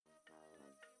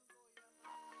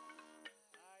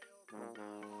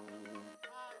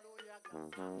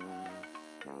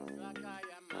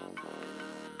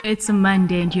It's a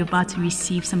Monday and you're about to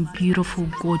receive some beautiful,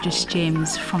 gorgeous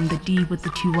gems from the D with the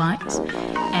 2 Y's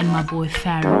and my boy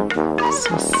Pharoah.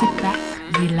 So sit back,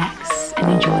 relax,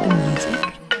 and enjoy the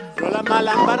music.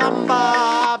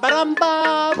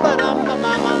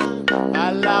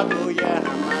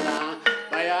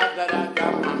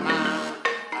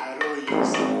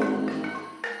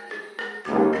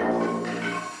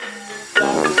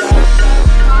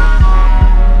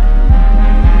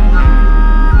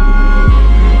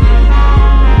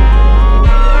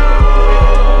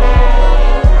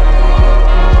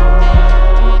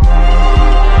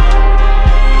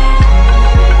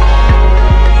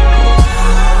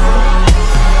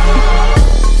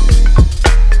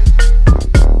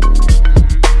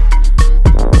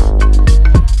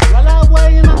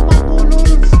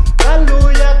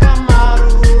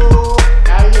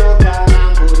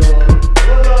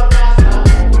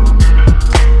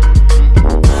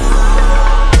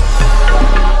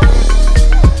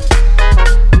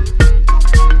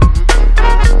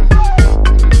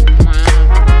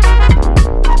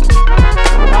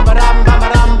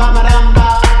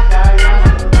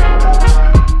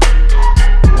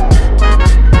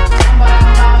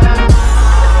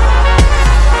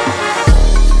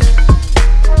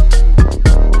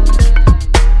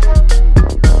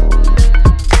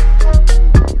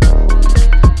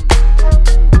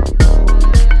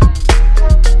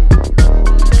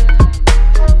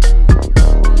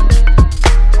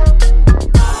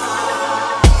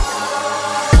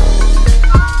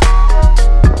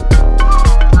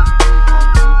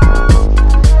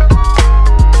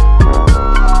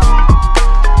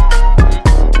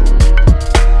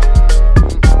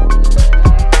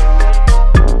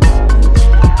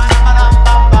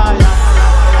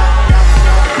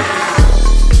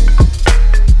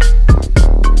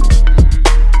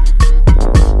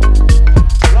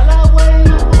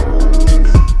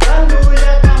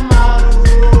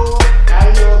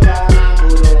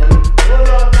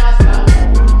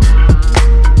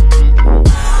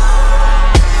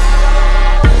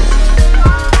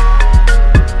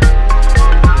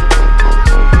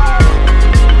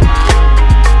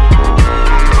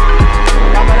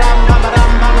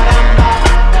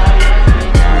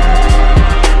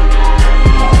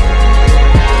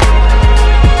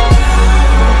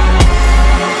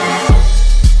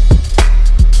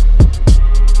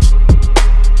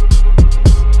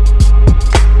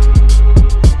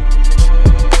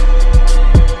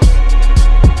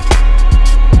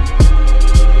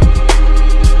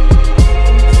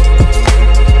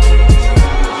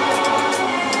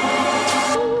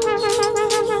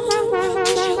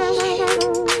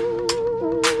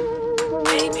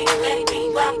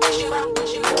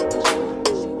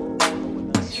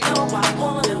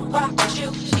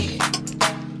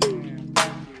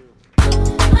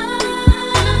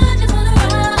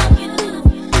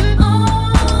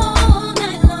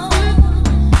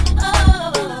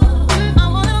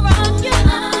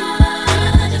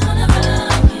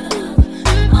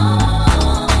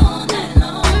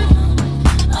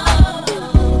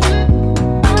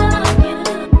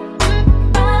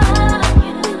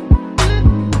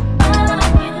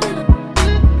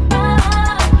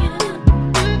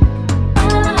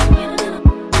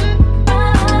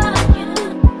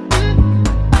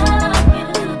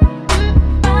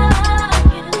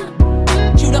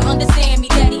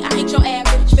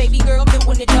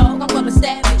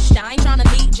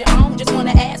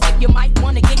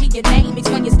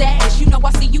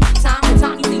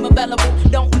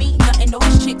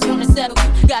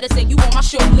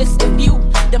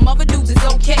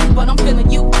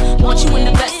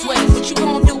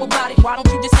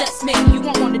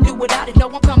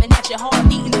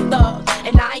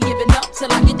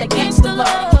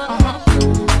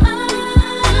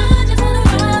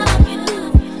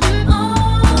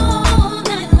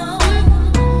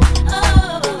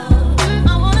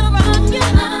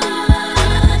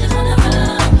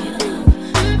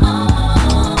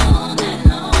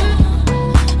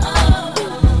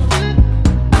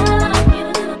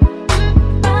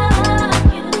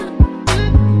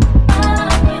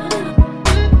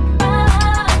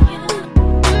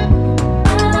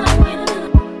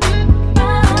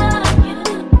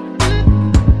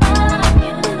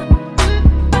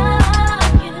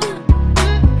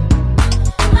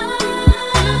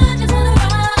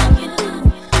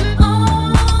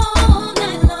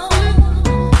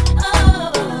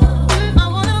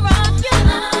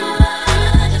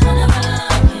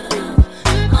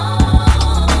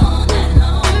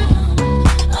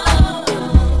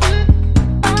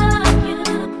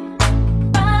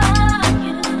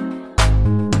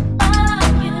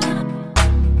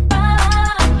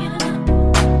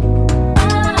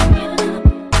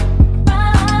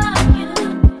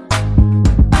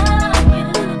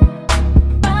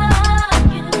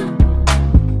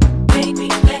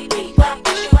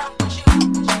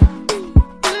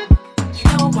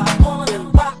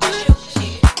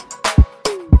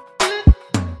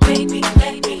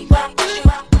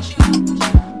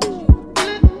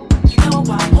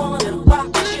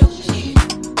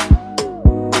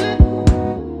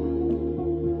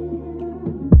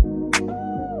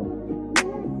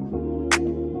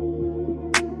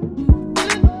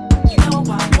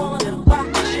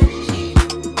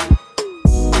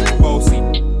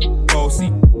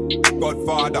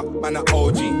 man a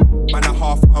OG. Man a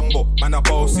half humble, man a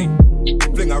bossy.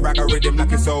 Fling a rag a rhythm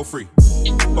like it's all free.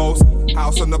 Bossy,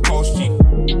 house on the coast G.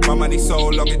 My money so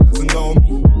long it doesn't know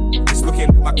me. It's looking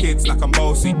at my kids like I'm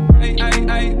bossy. Hey, hey,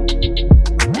 hey.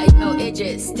 Hey, no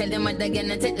edges, tell them what they're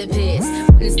gonna take the piss.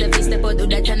 When Steffi step out, do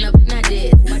that turn up in a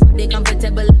dish. But they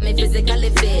comfortable, let me physically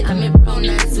fit. I'm in brown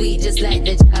and sweet, just like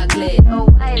the chocolate. Oh,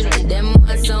 island, them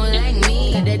all sound like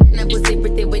me. Got that in a pussy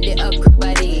pretty with the upper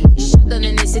body. Shut down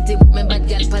in the city with me bad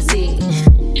girl pussy.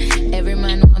 Every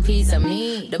man want piece of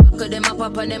me. The back of them a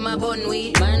pop and them a bun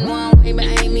weed. Man want way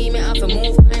behind me have to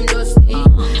move, I'm dusty.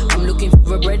 I'm looking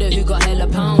for a brother who got hella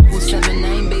pound. Who's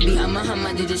 7'9", baby, I'm a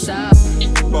hammer, did the shop.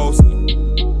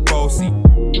 Bossy,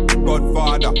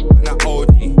 Godfather, man a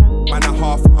OG. Man a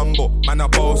half humble, man a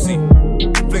bossy.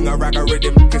 Fling a rag a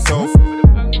rhythm like it's all free.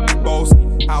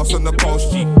 Bossy, house on the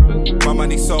coast G. My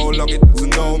money so long it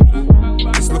doesn't know me.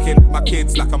 It's looking at my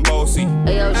kids like I'm bossy.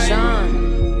 Hey yo, Sean.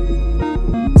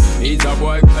 He's a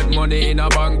boy, got money in a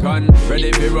bank on.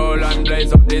 Ready for roll and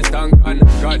blaze up this tank on.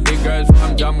 Got the girls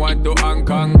from Jamwan to Hong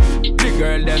Kong. The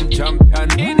girl them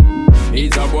champion.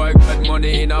 He's a boy, got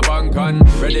money in a bank on.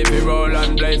 Ready for roll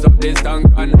and blaze up this tank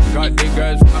on. Got the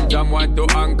girls from Jamwan to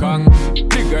Hong Kong.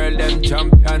 The girl them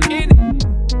champion.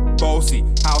 Bossy,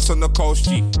 house on the coast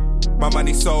G. My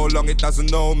money so long it doesn't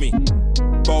know me.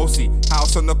 Bossy,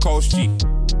 house on the coast G.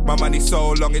 My money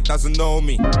so long it doesn't know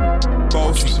me.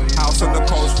 Bossy, house on the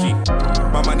coast G.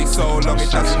 My money so long it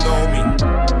doesn't know me.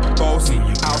 Bossy,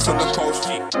 house on the coast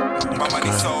G. My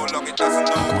money so long it doesn't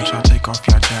know me. I want y'all take off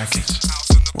your jackets.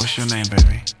 What's your name,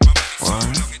 baby?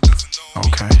 Word?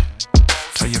 Okay.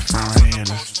 Tell your friend right here,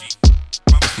 this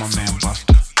my man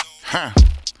Buster. Huh.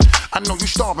 I know you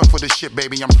starving for this shit,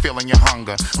 baby, I'm feeling your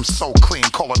hunger. I'm so clean,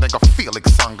 call a nigga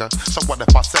Felix Unger. So what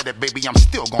if I said it, baby, I'm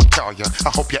still gon' tell ya. I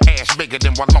hope your ass bigger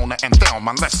than Walona and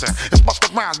Thelma. Listen, it's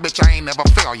Busta Rhymes, bitch, I ain't never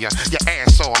fail ya. Your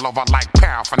ass all over like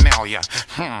paraphernalia.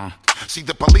 See,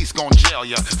 the police gon' jail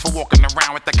ya for walking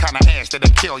around with the kind of ass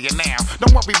that'll kill you now.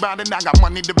 Don't worry about it, I got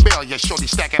money to bail ya. Shorty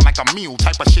stacking like a mule,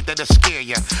 type of shit that'll scare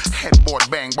ya. Headboard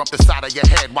bang, bump the side of your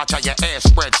head. Watch how your ass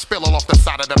spread, spill all off the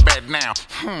side of the bed now.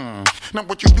 Now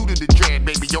what you do to the dread,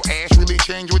 baby? Your ass really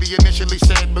changed what he initially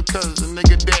said because the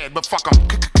nigga dead, but fuck him.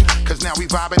 Cause now we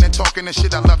vibing and talking and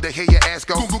shit. I love to hear your ass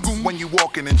go when you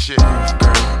walking and shit.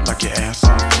 Girl, like your ass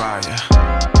on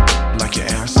fire. Like your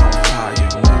ass on fire.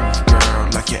 Move, girl,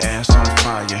 like your ass on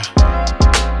fire.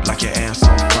 Like your ass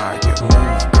on fire.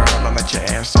 Move, girl, I like your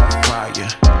ass on fire.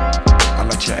 I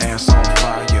like your ass on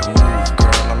fire. Move,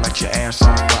 girl, I like your ass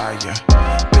on fire.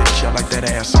 Bitch, I like that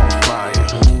ass on fire.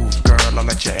 Move, girl, I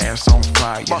like your ass on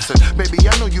fire. Bust it, baby,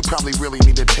 I know you probably really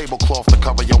need a tablecloth to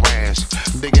cover your ass.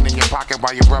 Digging in your pocket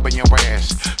while you're rubbing your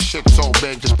ass. Shit so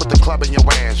big, just put the club in your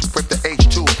ass. Rip the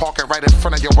H2, park it right in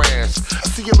front of your ass. I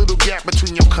see a little gap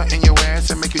between your cunt and your ass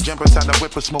and make you jump inside the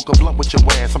whip and smoke a blunt with your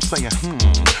ass. I'm saying,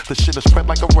 the shit is spread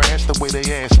like a rash. The way they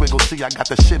ass wiggle, see I got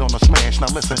the shit on the smash.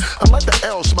 Now listen, I let the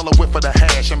L smell a whiff of the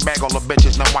hash and bag all the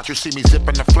bitches. Now watch you see me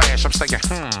zipping the flash. I'm saying,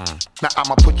 now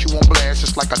I'ma put you on blast.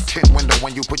 It's like a tint window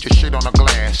when you put your shit on a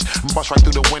glass. Bust right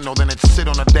through the window, then it sit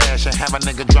on the dash and have a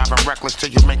nigga driving reckless till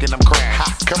you making them crash. Ha,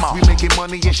 come on, we making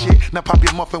money and shit. Now pop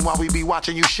your muffin while we be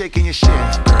watching you shaking your shit.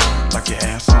 Girl, like your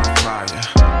ass on fire.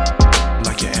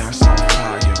 Like your ass on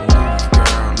fire. Move,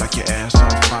 girl, like your ass on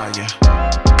fire.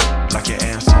 Like your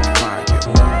ass on fire.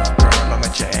 Move, girl, I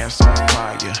like your ass on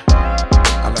fire.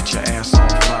 I like your ass on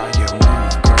fire.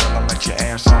 Move, girl, I like your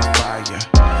ass on fire.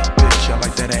 Bitch, I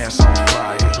like that ass on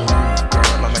fire. Move,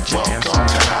 girl, I like your ass on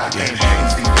fire. And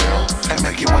Hainseyville, and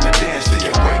make you wanna dance till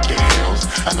you break your heels.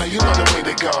 I know you love the way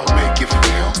that God make you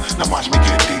feel. Now watch me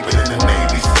get deeper than the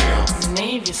Navy SEAL.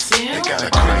 Navy SEAL? It got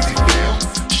a crazy feel.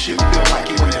 Shit feel like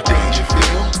you in a danger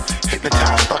feel.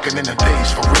 Hypnotized, fucking in the days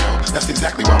for real. That's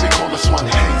exactly why we call this one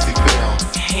Hainseyville.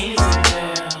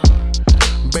 Hainseyville.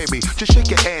 Baby, just shake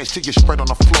your ass till you spread on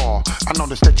the floor. I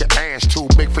noticed that your ass too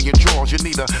big for your drawers. You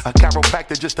need a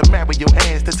chiropractor just to marry your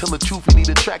ass. To tell the truth, you need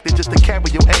a tractor just to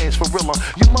carry your ass for real.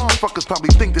 You motherfuckers probably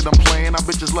think that I'm playing. I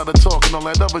bitches let her talk and all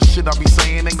that other shit I be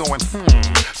saying and going,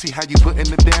 see how you putting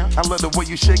it down? I love the way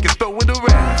you shake and throw it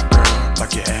around. Girl,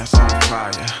 like your ass on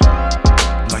fire.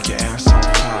 Like your ass on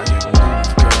fire. Move,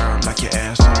 girl, like your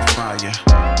ass on fire.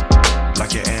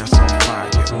 Like your ass on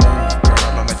fire. Move,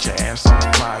 girl, I like your ass on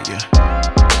fire.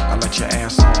 I like your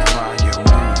ass on fire.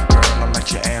 Move, girl, I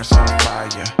like your ass on fire.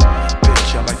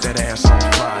 Bitch, I like that ass on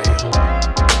fire.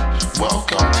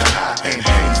 Welcome to Hot and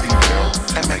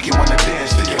Hainseyville, and make you wanna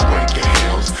dance till you break your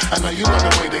heels. I know you love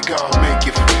the way that God make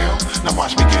you feel. Now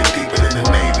watch me get deeper than the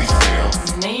Navy SEAL.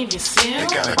 Navy SEAL? It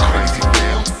got a crazy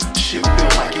feel. Shit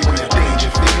feel like you in a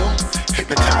danger feel.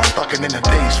 Hypnotized, fucking rockin' in the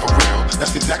days for real.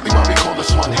 That's exactly why we call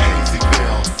this one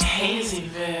Hazyville.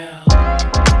 Hazyville.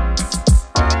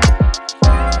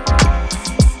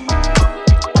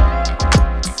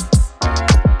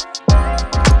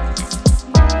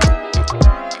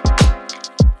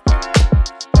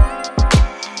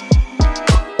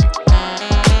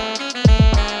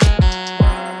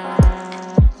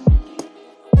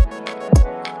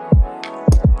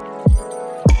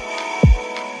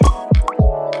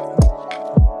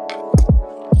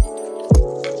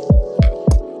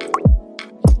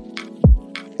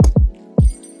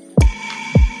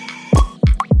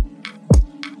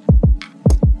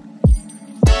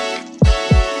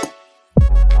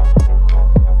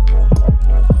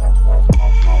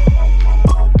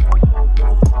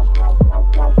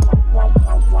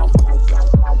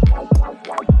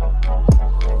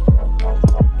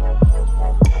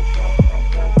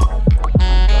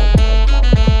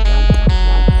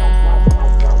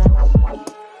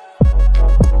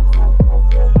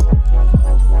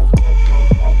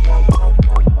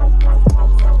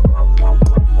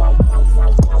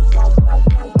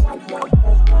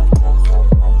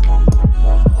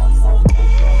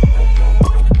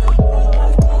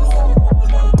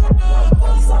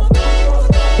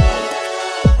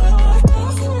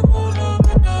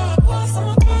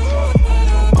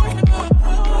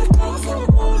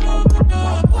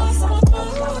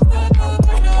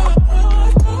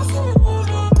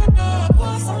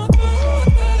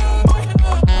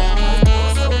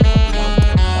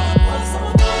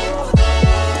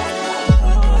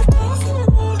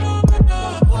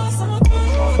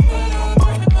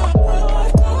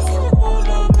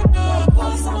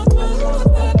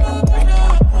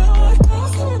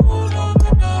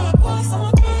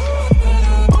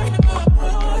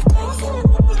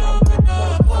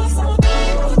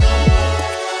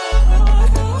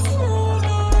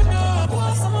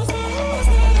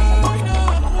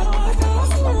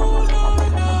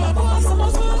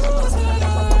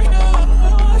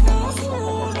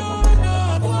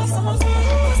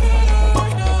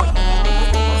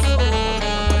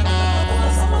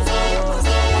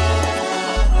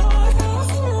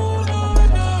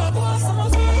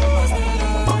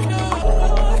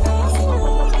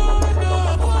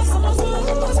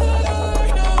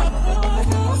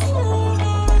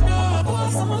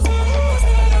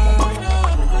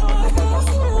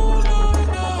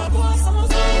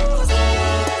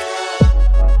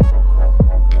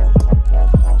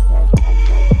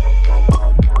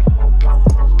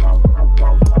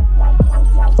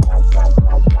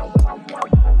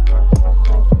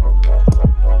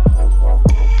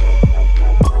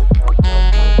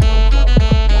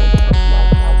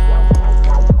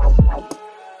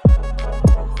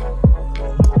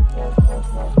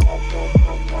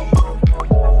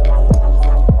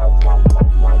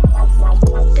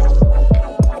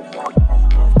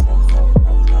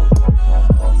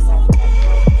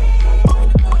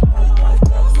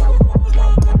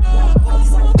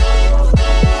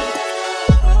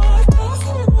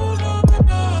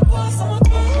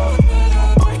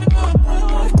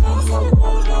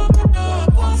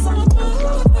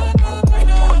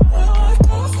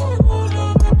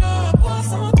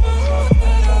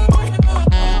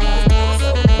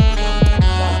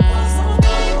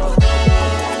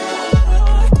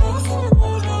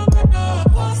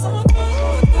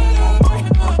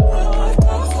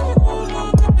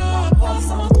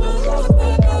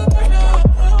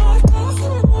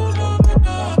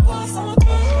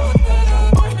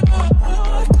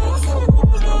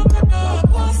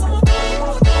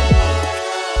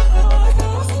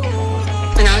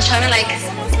 trying to like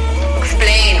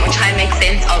explain or try and make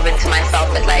sense of it to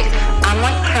myself that like I'm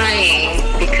not crying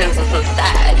because this is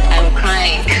sad. I'm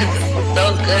crying because this is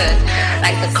so good.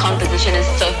 Like the composition is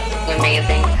so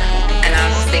amazing. And I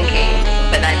was thinking,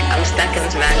 but like I'm stuck in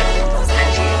this random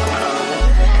country on my own.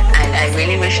 And I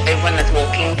really wish everyone that's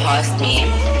walking past me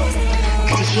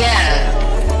could hear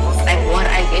like what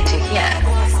I get to hear.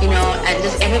 You know, and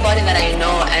just everybody that I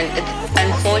know, and it's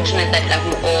unfortunate that like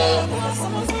we all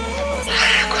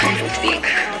can't even speak.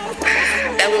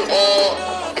 That we all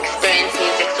experience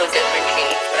music so differently,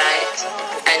 right?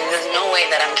 And there's no way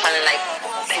that I'm trying to like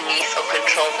police or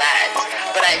control that.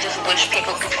 But I just wish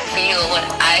people could feel what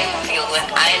I feel when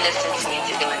I listen to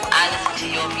music and when I listen to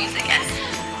your music. And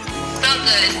it's so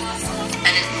good.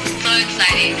 And it's so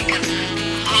exciting because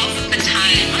half of the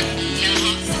time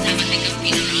I think I've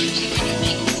been around you when you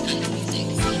make this kind of music.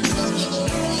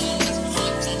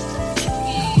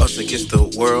 Us against the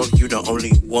world, you the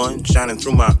only one shining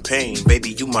through my pain.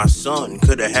 Baby, you my son.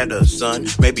 Could've had a son,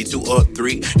 maybe 2 or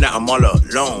 3. Now I'm all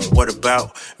alone. What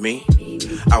about me?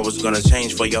 I was gonna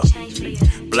change for you.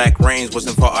 Black rains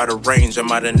wasn't far out of range.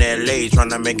 I'm out in LA trying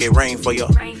to make it rain for you.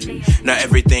 Now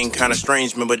everything kinda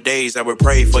strange. Remember days I would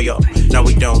pray for you. Now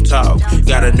we don't talk.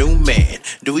 Got a new man.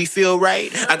 Do we feel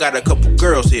right? I got a couple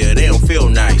girls here. They don't feel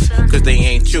nice. Cause they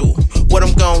ain't you. What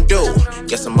I'm gonna do?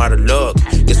 Guess I'm out of luck.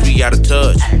 Guess we out of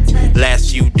touch.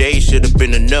 Last few days should've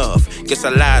been enough. Guess I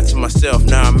lied to myself.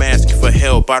 Now I'm asking for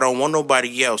help. I don't want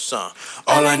nobody else, son.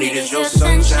 All I need is your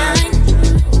sunshine.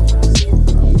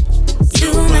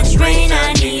 Too much rain,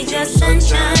 I need your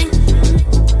sunshine.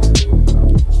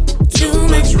 Too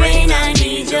much rain, I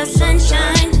need your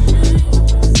sunshine.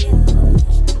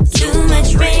 Too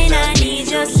much rain, I need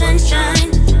your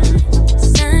sunshine.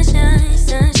 Sunshine,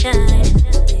 sunshine.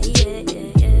 Yeah, yeah,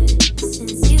 yeah.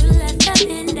 Since you left, I've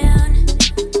been down.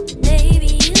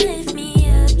 Baby, you lift me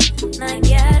up. My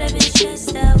God, I've been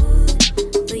stressed out.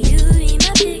 But you be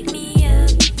my pick me up.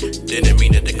 Didn't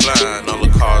mean to decline. All the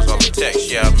calls, all the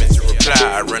texts, yeah, I meant to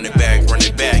reply. Run it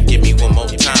back, give me one more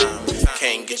time.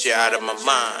 Can't get you out of my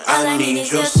mind. All I need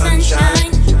is your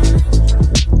sunshine.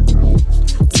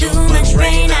 Too much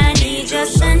rain, I need your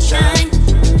sunshine.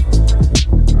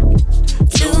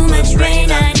 Too much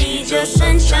rain, I need your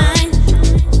sunshine.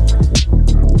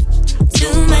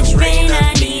 Too much rain,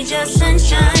 I need your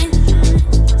sunshine.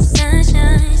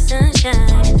 Sunshine,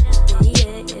 sunshine.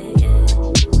 Yeah, yeah, yeah.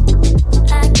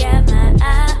 I got my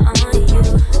eye on you.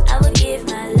 I would give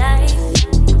my life,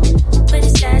 but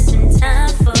it's had some time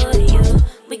for you.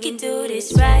 We can do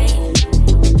this right.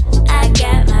 I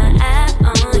got my eye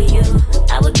on you.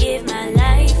 I would give my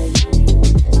life,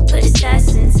 but it's had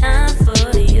some time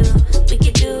for you. We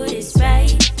can do this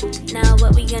right. Now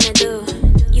what we gonna do?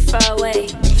 You far away.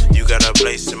 You got a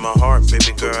place in my heart,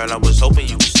 baby girl. I was hoping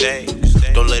you would stay.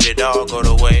 Don't let it all go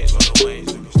to waste.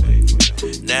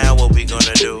 Now what we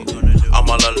gonna do? I'm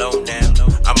all alone now.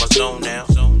 I'm a zone now.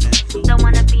 Don't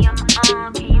wanna be on my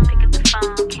own. Can you pick up the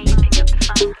phone? Can you pick up the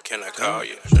phone? Can I call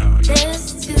you?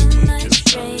 There's too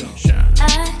much rain. I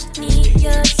need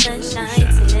your sunshine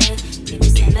today. Give me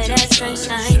some of that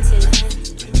sunshine today.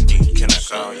 Can I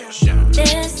call you?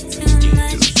 There's too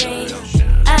much rain.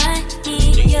 I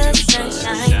need your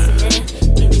sunshine today.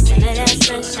 Give me some of that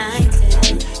sunshine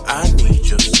today. I need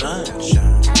your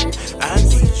sunshine. I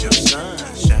need your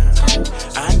sunshine.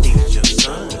 I need your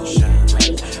sunshine.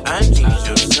 I need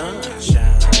your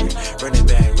sunshine. Run it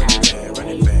back, run it back, run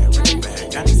it back, run it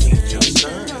back. I need your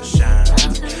sunshine.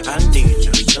 I need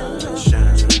your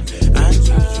sunshine. I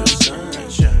need your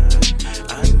sunshine.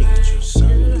 I need your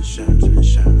sunshine.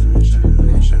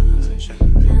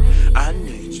 I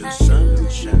need your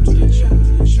sunshine.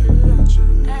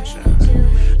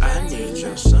 I need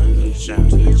your sunshine.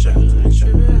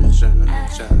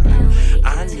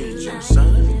 I need your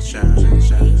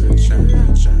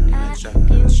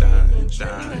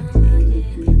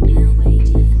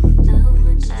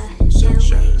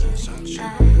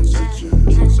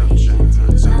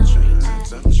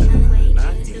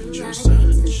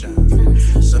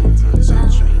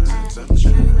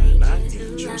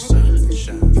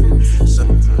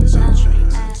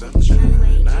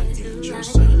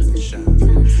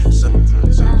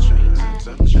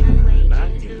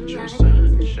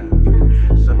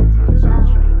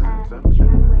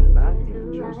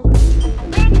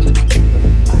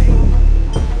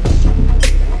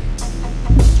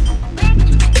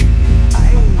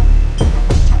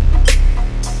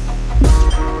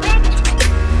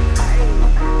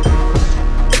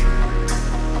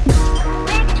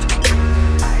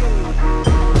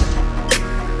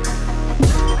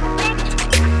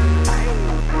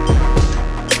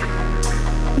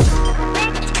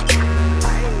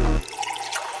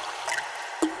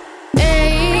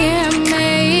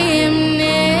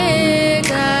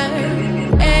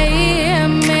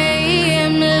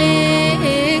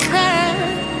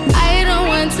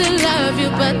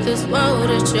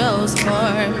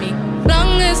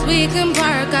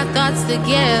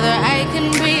Together I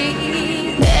can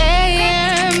breathe.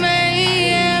 AM,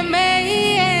 AM,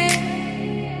 AM,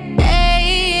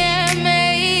 AM,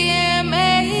 AM,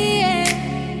 AM.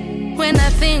 When I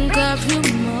think of you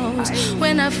most,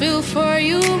 when I feel for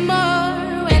you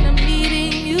more, when I'm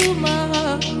needing you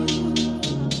more.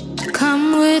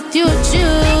 Come with your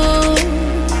juice,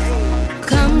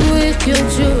 come with your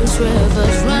juice.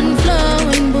 Rivers run,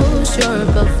 flowing, boost your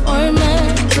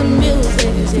performance and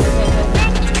music, yeah.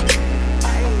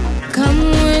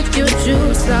 Come with your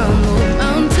juice, I'll move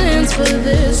mountains for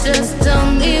this. Just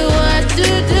tell me what to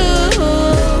do.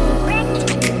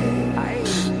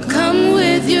 Come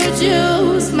with your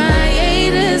juice, my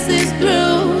haters is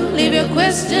through. Leave your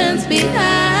questions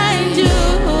behind you.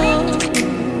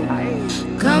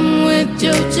 Come with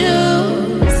your juice.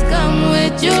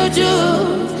 with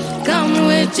juju. Come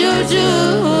with juju.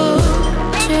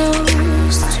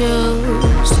 Choose,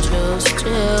 choose, choose,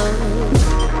 choose,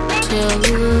 choose,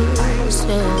 choose,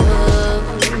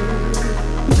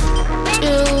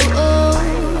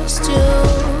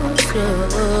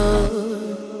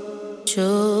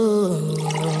 choose.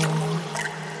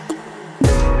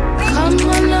 Come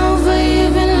on over,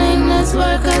 even late nights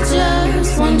work. I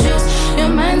just want you. Your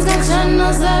mind's got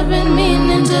channels I've been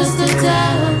meaning just to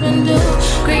tap into.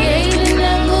 Creating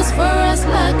angles for us,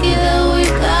 lucky that we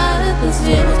got this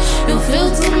view. You feel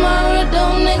tomorrow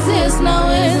don't exist, now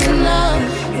it's enough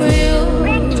for you.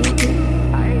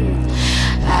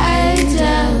 I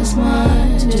just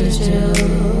want to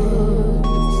choose.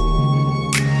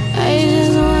 I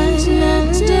just want you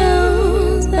to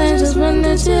choose. I just want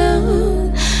to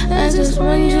choose. I just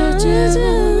want you to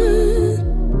choose.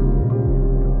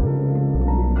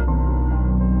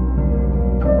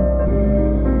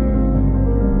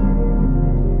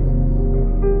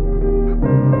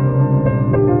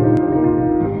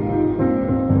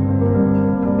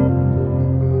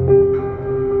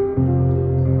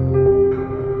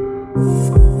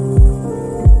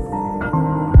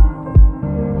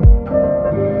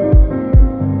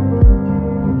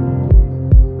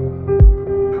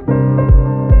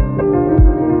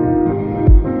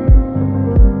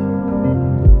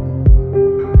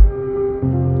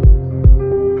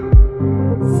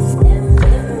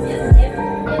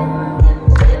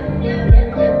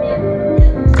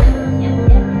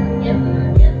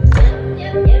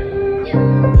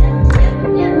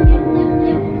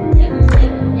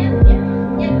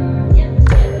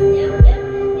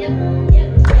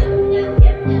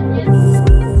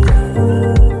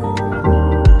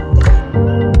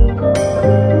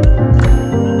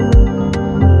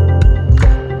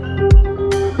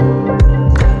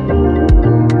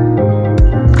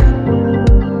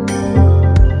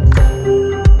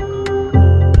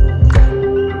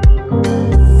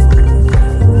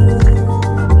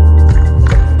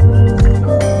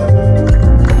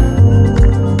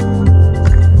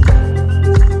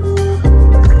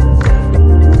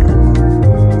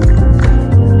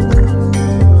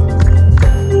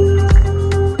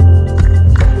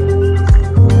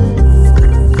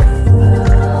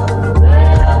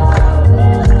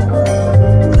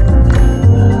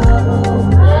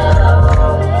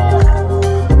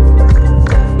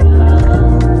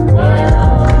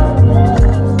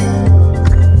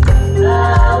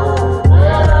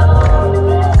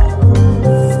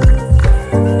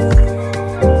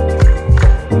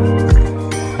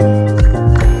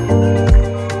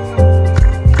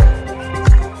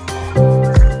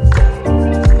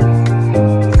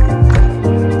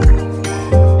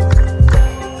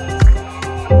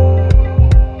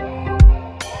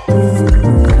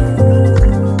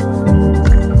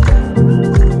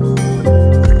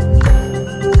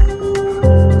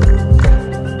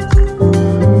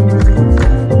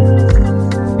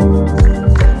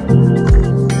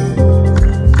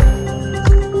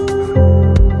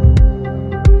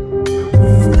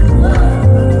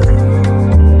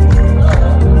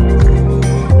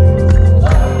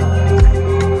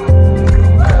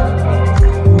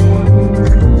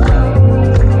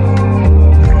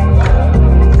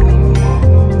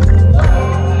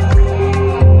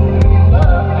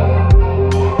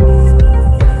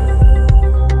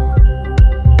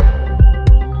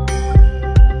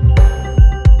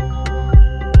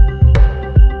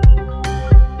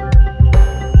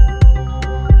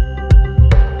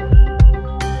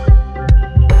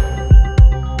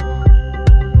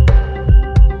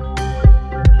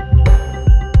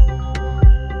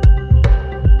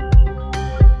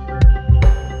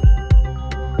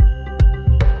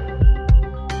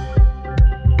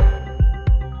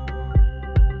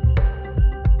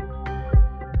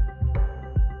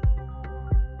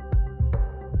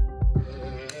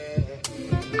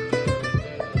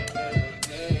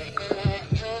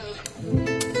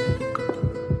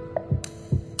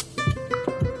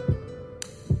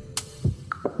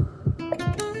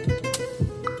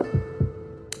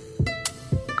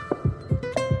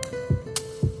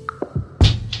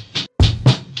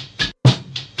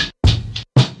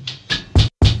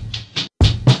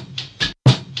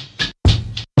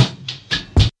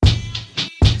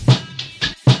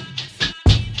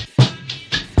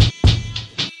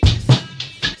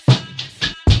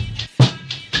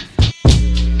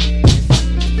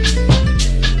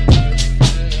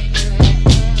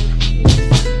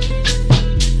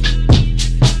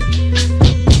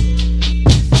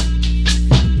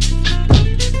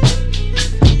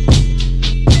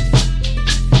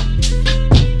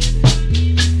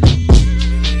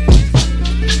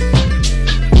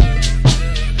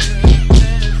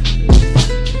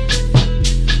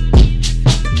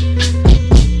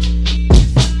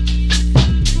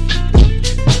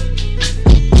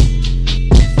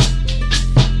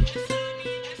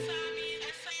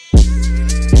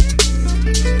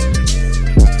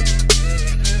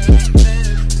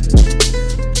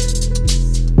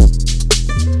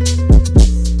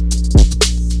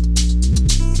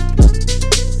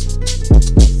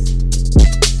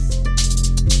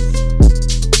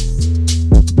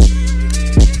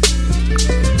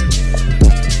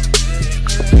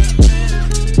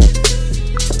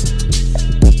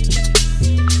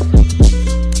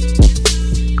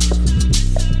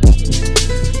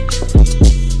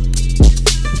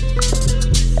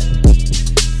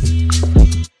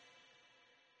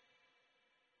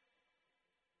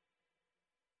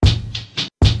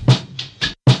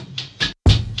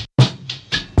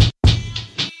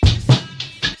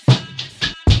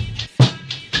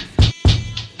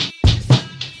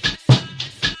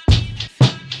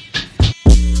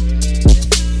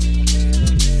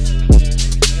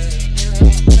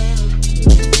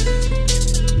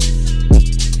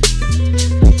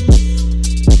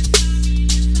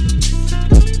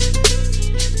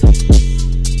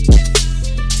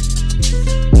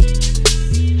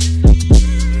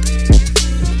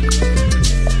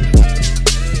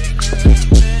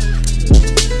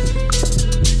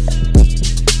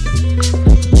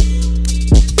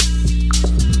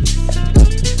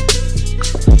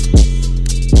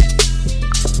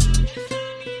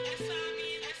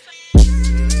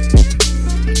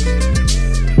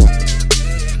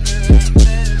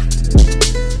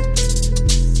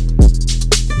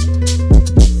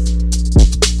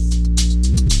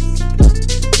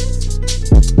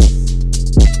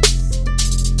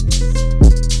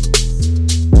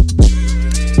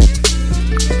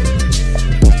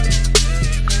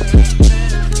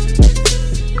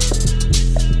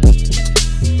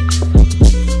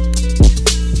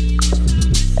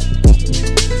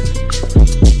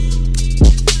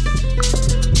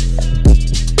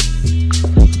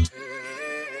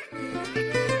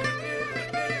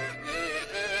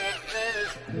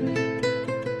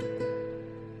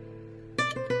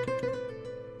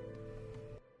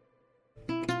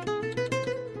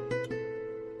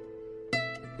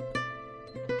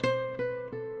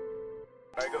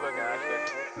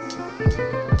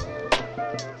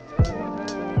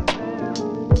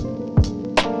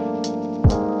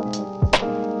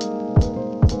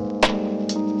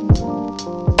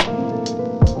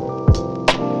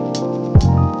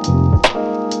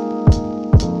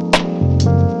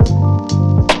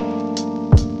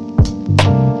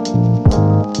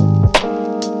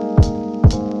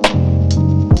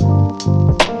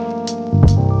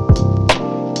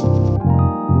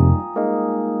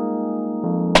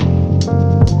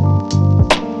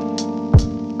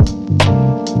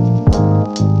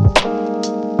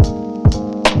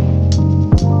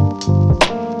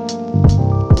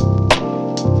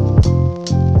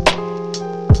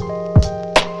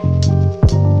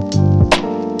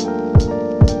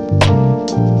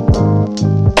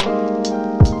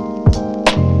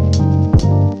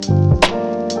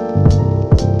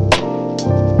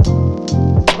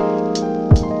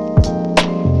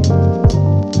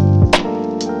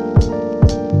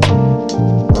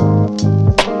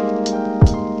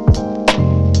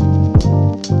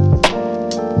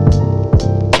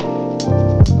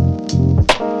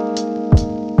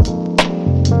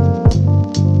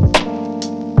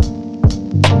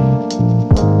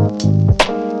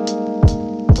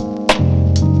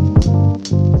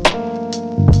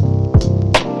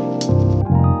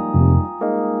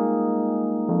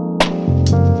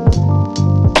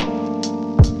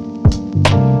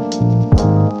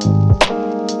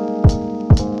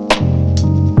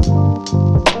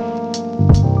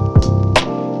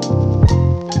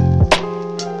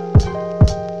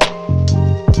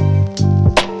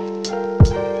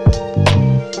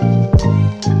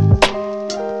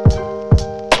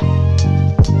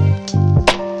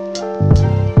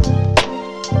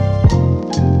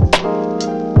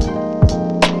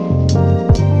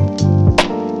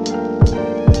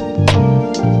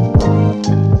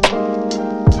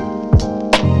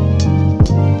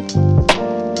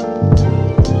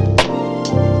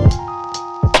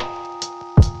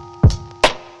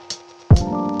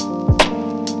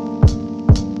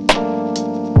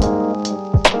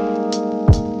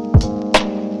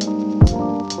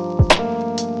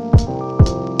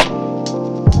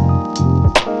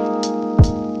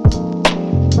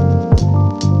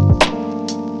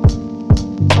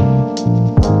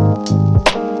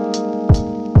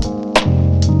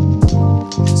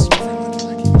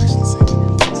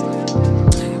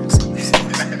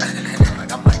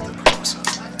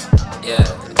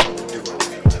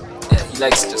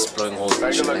 likes just blowing holes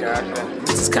and shit. Like, I don't know.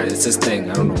 It's his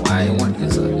thing. I don't know why.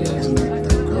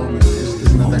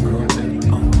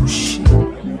 Oh shit.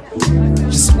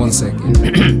 Just 1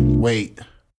 second. Wait.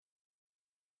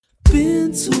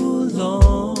 Been too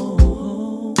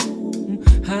long.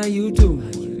 How you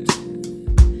doing?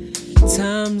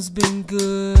 Time's been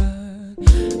good.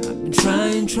 I've been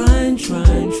trying,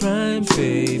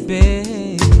 baby.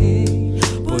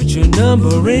 But your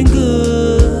number ain't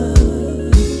good.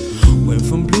 Went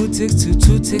from blue ticks to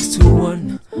 2 ticks to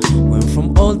 1. Went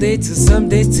from all day to some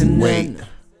days to none.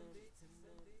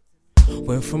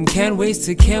 Went from can't wait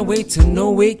to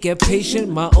no wait. Get patient,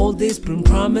 my old days been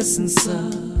promising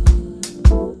some.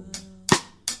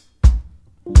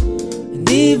 And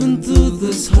even through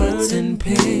this hurt and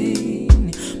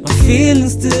pain, my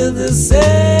feelings still the same.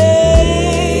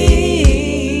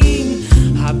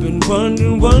 I've been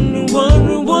wondering.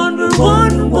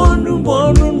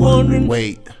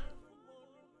 Wait.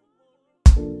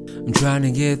 I'm trying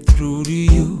to get through to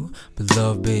you, but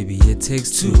love, baby, it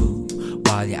takes two.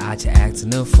 While you're out, you're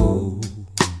acting a fool.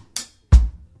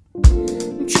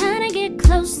 I'm trying to get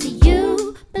close to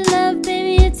you, but love,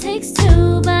 baby, it takes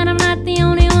two. But I'm not the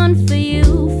only one for you.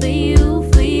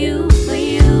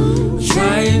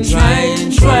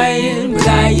 Trying, but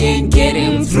I ain't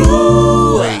getting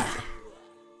through. Wait.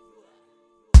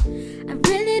 I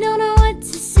really don't know what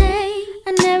to say.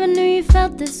 I never knew you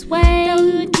felt this way. Though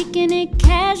we were kicking it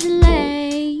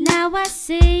casually. Now I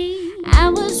see I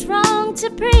was wrong to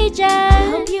prejudge. I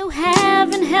hope you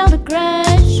haven't held a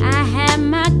grudge. I had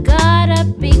my guard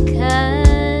up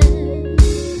because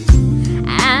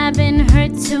I've been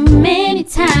hurt too many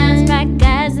times by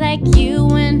guys like you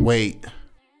and wait.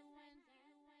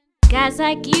 Guys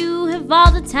like you have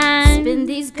all the time. Spend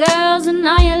these girls in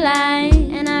all your life,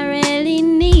 and I really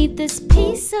need this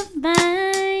peace of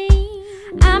mind.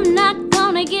 I'm not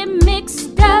gonna get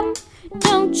mixed up.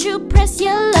 Don't you press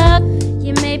your luck.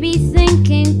 You may be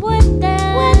thinking, what the?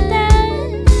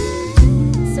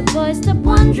 So boys, stop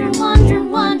wondering.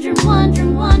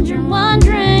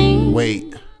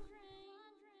 Wait.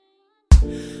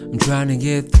 I'm trying to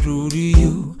get through to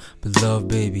you, but love,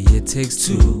 baby, it takes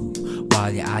two.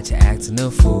 While you're out, you're acting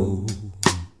a fool.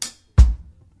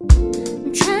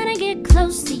 I'm trying to get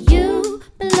close to you.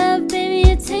 But love, baby,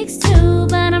 it takes two.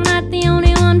 But I'm not the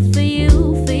only one for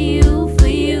you, for you, for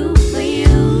you, for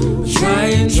you.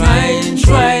 Trying,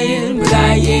 but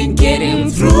I ain't getting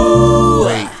through.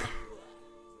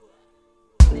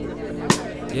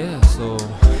 Yeah, so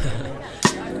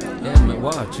yeah, man,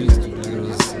 wow, jeez, dude, like,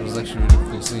 it was actually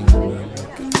really cool seeing you, man.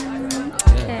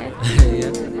 Like,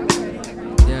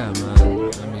 yeah, man.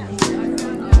 I mean,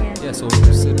 yeah. So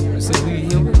you said who you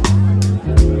here with?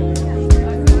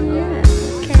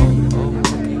 Okay.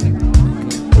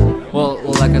 Well,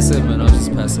 like I said, man, I was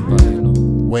just passing by, you know.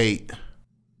 Wait.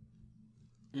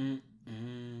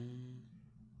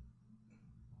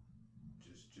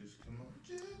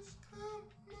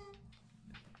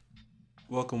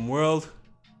 Welcome world,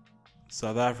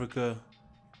 South Africa,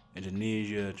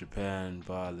 Indonesia, Japan,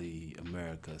 Bali,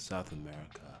 America, South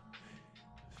America,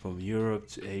 from Europe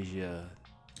to Asia,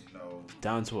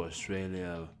 down to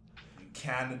Australia,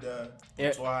 Canada,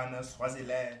 Botswana,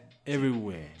 Swaziland,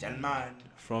 everywhere. German.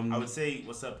 From I would say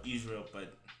what's up Israel,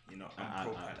 but I'm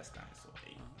pro Palestine, so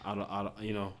hey.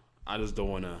 I just don't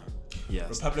wanna. Yes.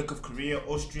 Republic of Korea,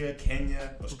 Austria,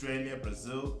 Kenya, Australia,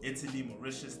 Brazil, Italy,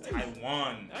 Mauritius,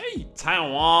 Taiwan. Hey,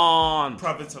 Taiwan.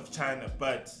 Province of China,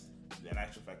 but in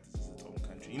actual fact, this is its own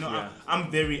country. I'm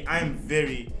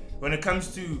very. When it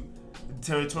comes to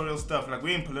territorial stuff, like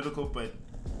we ain't political, but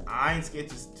I ain't scared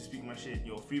to speak my shit.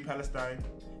 Yo, free Palestine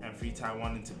and free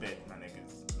Taiwan and Tibet, my niggas.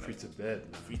 Free Tibet,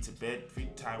 man. Free Tibet, free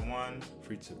Taiwan.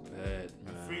 Free Tibet,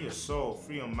 man. Free your soul,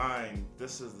 free your mind.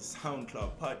 This is the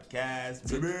SoundCloud podcast,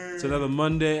 baby. It's another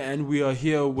Monday, and we are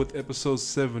here with episode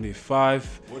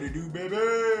 75. What do you do,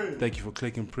 baby? Thank you for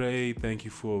clicking play. Thank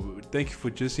you for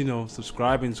just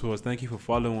subscribing to us. Thank you for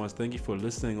following us. Thank you for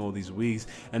listening all these weeks.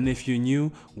 And if you're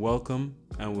new, welcome,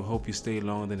 and we hope you stay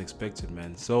longer than expected,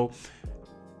 man. So,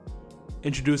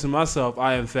 introducing myself,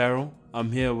 I am Pharoah. I'm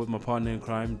here with my partner in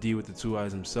crime, D with the two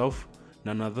eyes himself,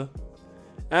 none other.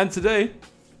 And today,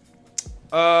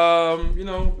 we're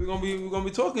gonna be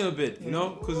talking a bit,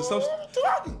 because there's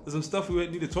some stuff we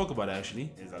need to talk about actually.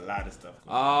 There's a lot of stuff.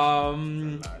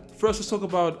 First, let's talk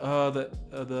about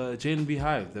the J&B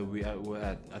Hive that we were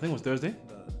at. I think it was Thursday. It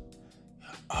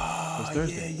was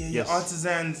Thursday. Yeah. Yes.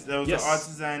 Artisans. There was the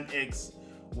Artisan X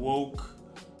Woke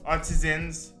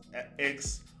Artisans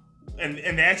X. And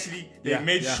they made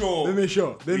sure they made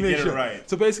sure it right.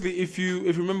 So basically, if you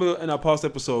remember in our past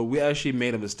episode, we actually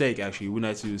made a mistake. Actually, we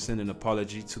had to send an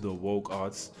apology to the Woke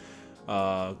Arts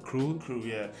crew.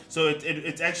 Yeah. So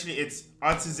it's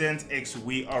Artisans X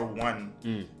We Are One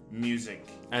music.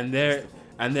 And then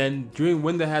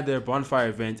when they had their bonfire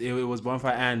event, it was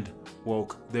bonfire and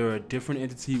Woke. They were a different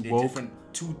entity.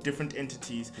 Two different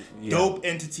entities, dope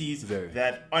entities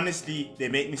that honestly they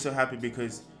make me so happy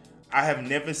because I have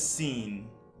never seen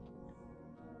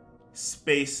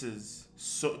spaces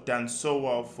done so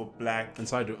well for black and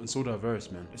so diverse,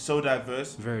 man. So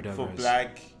diverse, very diverse for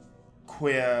black,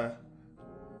 queer,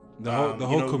 the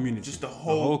whole community, just the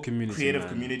whole community, creative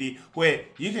man. Community where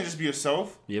you can just be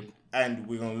yourself. Yep. And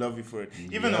we're gonna love you for it.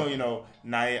 Even though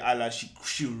Naya Allah,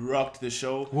 she rocked the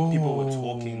show. Whoa. People were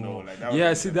talking though, like that.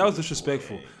 That was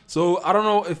disrespectful. So I don't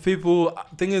know if people.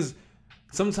 Thing is.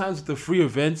 Sometimes with the free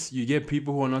events, you get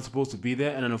people who are not supposed to be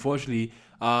there, and then unfortunately,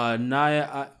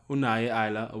 Naya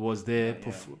Ayla was there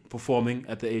performing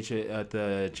at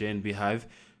the J&B Hive.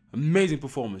 Amazing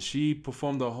performance. She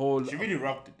performed the whole. She really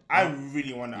rocked it. I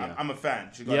really want to. I'm a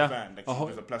fan. She got a fan. Like she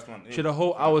was a +1. She had a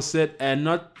whole hour set, and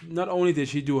not only did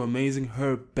she do amazing,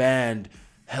 her band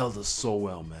held us so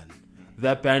well, man.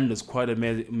 That band is quite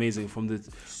amazing from the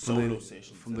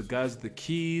guys with the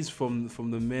keys, from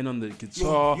the men on the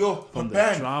guitar, from the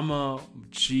band. Drama.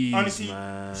 Jeez, honestly,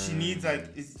 man. She needs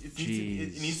it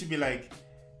needs to be like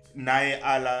Naya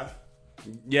Allah.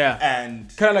 Yeah,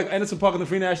 and kind of like Anderson .Paak and the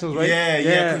Free Nationals, right?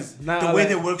 Yeah. Because the way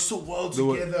they work so well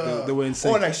together, they were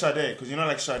insane. Or like Sade,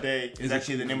 because Sade is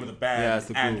actually the name of the band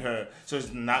and her. So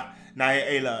it's not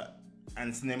Naya Allah. And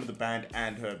it's the name of the band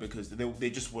and her because they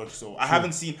just work so. I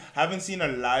haven't seen a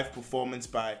live performance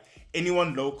by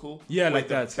anyone local. Yeah, like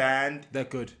the that band that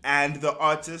good and the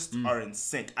artists are in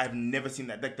sync. I've never seen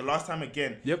that. Like the last time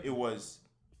again, it was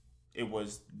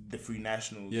the Free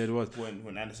Nationals. Yeah, it was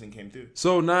when Anderson came through.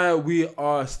 So now we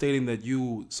are stating that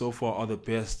you so far are the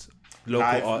best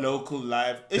local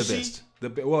live. Is the she? Best.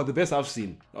 The best I've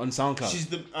seen on SoundCloud. She's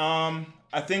the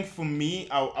I think for me,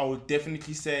 I would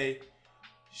definitely say.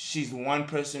 She's one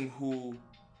person who,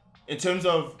 in terms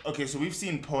of so we've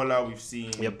seen Paula, we've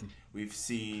seen Sayo. We've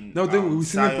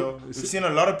seen a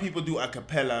lot of people do a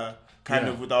cappella kind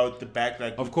of without the back,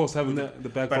 like of course having the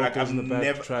back vocals in the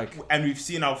back track. And we've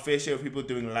seen our fair share of people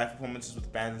doing live performances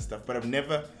with bands and stuff, but I've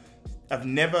never I've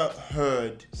never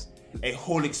heard a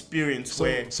whole experience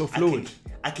where so fluid.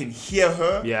 I can hear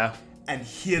her. Yeah. And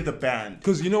hear the band.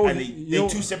 Because they're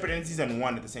two separate entities and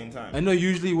one at the same time. I know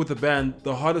usually with the band,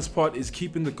 the hardest part is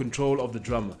keeping the control of the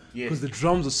drummer. Because the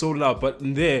drums are so loud. But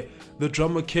in there, the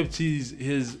drummer kept his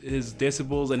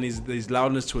decibels and his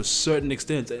loudness to a certain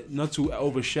extent, not to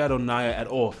overshadow Naya at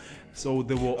all. So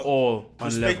they were all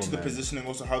on level. Respect to the positioning,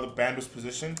 also how the band was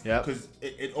positioned. Yeah. Because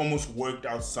it almost worked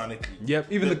out sonically.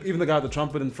 Yep. Even the guy with the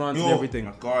trumpet in front and everything. Oh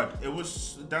my God, it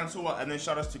was done so well. And then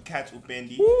shout outs to Kat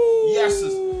Upendi. Yes,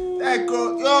 that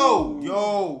girl.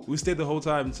 Yo. We stayed the whole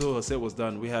time until her set was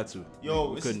done. We had to.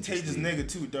 Yo, it's Tage's nigga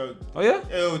too, dog. Oh yeah.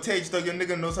 Yo, Tage, dog, your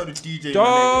nigga knows how to DJ.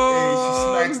 Dog.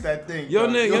 Hey, she smacks that thing. Your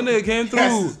nigga came through.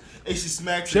 Yes. Hey, she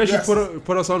smacks. She actually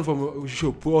put us on for.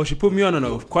 She put me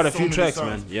on quite a few tracks,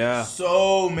 man. Yeah.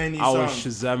 So many songs. I was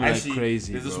shazamming like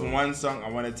crazy. There's this one song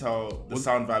I want to tell the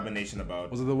Sound Vibe Nation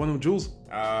about. Was it the one with Jules?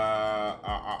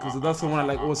 Because that's the one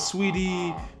it was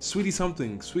Sweetie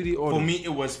something. Sweetie Order. For me,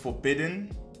 it was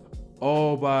Forbidden.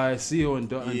 Oh, by CEO and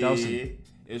Dawson.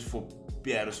 It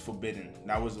was Forbidden.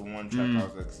 That was the one track I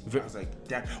was like,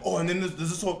 damn. Oh, and then there's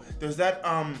this whole, there's that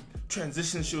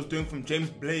transition she was doing from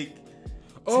James Blake.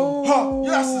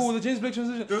 The James Blake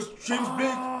transition. There's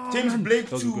James Blake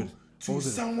to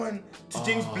someone, to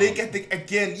James Blake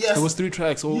again. Yes. It was 3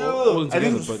 tracks all together. I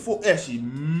think it was 4. Yeah, she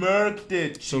murked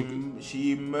it. She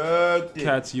murked it.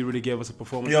 Kat, you really gave us a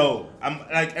performance. Yo, I'm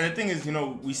like, and the thing is,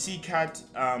 we see Kat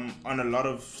on a lot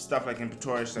of stuff like in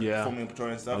Pretoria, she's like performing in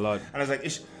Pretoria and stuff. A lot. And I was like,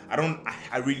 I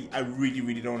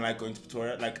really don't like going to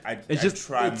Pretoria. Like I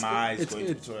try my eyes going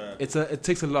to Pretoria. It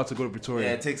takes a lot to go to Pretoria.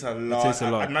 Yeah, it takes a lot.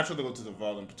 I'm not sure to go to the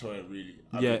Vaal in Pretoria, really.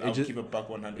 I'll keep it buck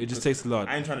 100. It just takes a lot.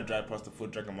 I ain't trying to drive past the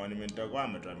Foot Tracker Monument, dog. Why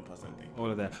am I driving past that thing? All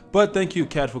of that. But thank you,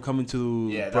 Kat, for coming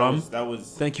to Brum. That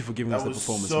was. Thank you for giving us the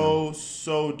performance.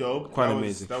 So dope. Quite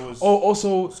amazing. That was. Oh,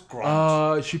 also,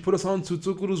 she put us on to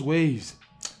Tukuru's Waves.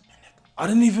 I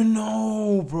didn't even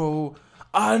know, bro.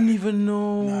 I didn't even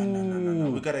know. No.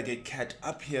 We gotta get Kat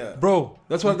up here, bro.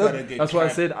 That's why I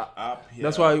said up here.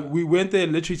 That's why we went there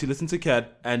literally to listen to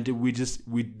Kat, and we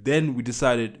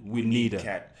decided we need her.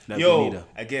 Kat. Yo,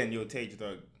 Tage,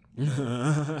 dog. hook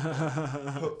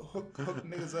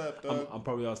niggas up, dog. I'm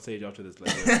probably on stage after this, dog.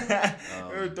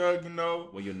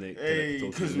 Well, your nigga, hey,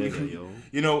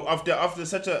 after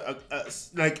such a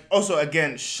also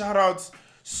again, shout outs.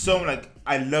 So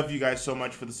I love you guys so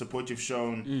much for the support you've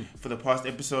shown for the past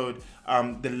episode.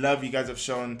 The love you guys have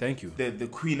shown. Thank you. The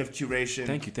queen of curation.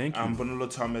 Thank you. Bonolo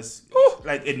Thomas.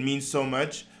 It means so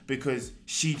much because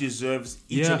she deserves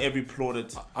each and every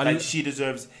plaudit. She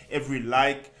deserves every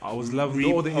like. I was loving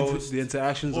all the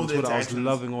interactions on Twitter. I was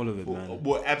loving all of it, man.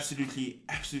 Were absolutely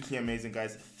amazing,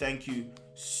 guys. Thank you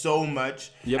so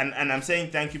much. Yep. And I'm saying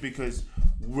thank you because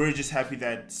we're just happy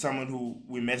that someone who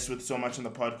we mess with so much on the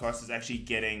podcast is actually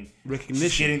getting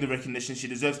the recognition she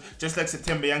deserves. Just like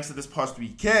September Youngster this past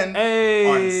weekend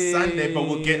on Sunday, but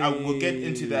we'll get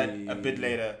into that a bit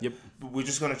later. Yep. But we're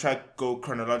just gonna try to go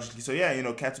chronologically. So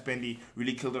Kat Upendi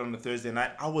really killed it on the Thursday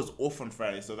night. I was off on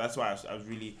Friday, so that's why I was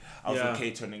okay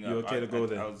turning up. You're okay to go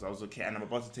there. I was okay, and I'm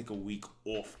about to take a week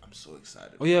off. I'm so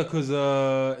excited. Oh yeah, because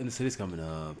in the city's coming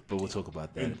up, but we'll talk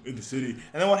about that. In the city.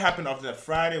 And then what happened after that?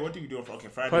 Friday, what did we do? Okay,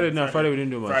 Friday we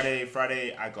didn't do much.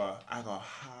 Friday, I got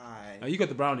high. You got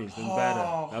the brownies, then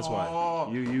better. That's why.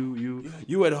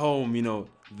 You at home,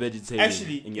 vegetating.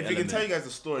 Actually, if we can tell you guys the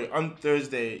story, on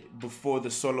Thursday before the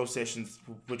solo sessions,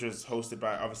 which was hosted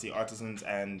by obviously Artisans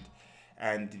and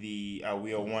the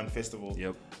We Are One Festival.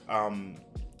 Yep.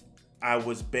 I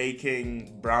was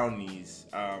baking brownies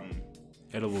for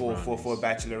a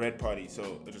bachelorette party,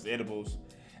 so it was edibles,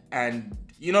 and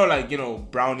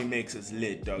brownie mix is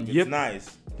lit, dog. It's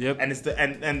nice. Yep. And it's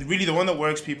and really the one that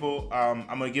works, people. I'm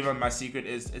gonna give them my secret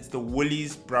is it's the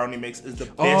Woolies brownie mix is the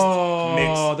best mix.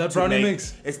 Oh, that brownie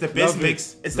mix. It's the best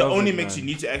mix. It's the only mix you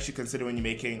need to actually consider when you're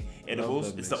making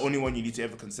edibles. It's the only one you need to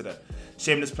ever consider.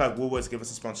 Shameless plug. Woolworths, give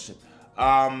us a sponsorship.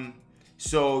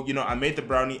 So I made the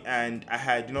brownie and I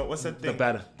had what's that thing? The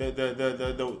batter.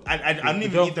 I don't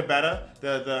even need the batter.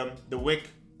 The wick,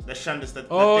 the shandis, that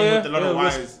thing with a lot of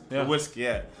wires, the whisk.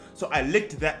 Yeah. So I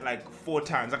licked that like 4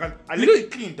 times. Like I licked it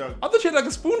clean, dog. I thought you had like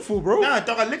a spoonful, bro. Nah,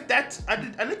 dog. I licked that. I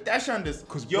licked that shandis.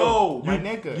 Cause my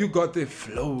nigga, you got the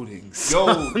floating.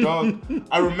 Yo, dog.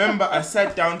 I remember I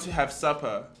sat down to have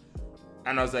supper.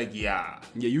 And I was like, yeah,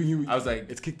 you. I was like,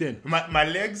 it's kicked in. My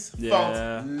legs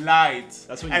felt light.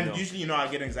 That's what usually, I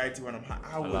get anxiety when I'm high.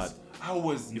 I was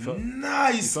nice. You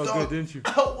felt good, didn't you?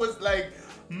 I was like,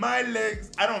 my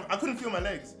legs. I couldn't feel my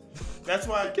legs. That's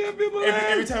why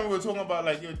every time we were talking about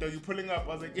like, yo, dog, you pulling up.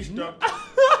 I was like, ish, dog.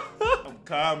 I'm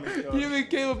coming, dog. You even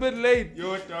came a bit late.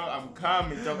 Yo, dog, I'm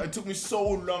coming, dog. It took me so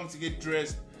long to get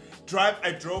dressed. I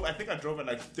think I drove at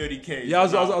like 30K. Yeah, I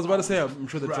was about to say, I'm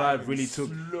sure the drive really took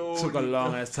a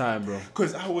long ass time, bro.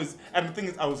 Cause and the thing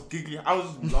is, I was giggling. I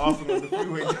was laughing on the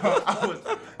freeway, dog.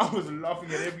 I was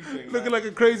laughing at everything. Looking like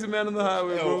a crazy man on the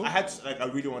highway, bro. I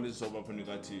really wanted to sober up when we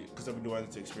got to, because I really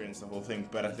wanted to experience the whole thing.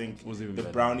 But I think the better.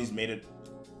 brownies made it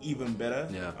even better.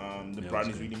 Yeah. The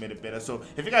brownies really made it better. So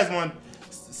if you guys want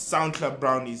SoundCloud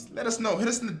brownies, let us know. Hit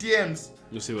us in the DMs.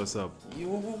 You'll see what's up.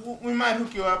 We might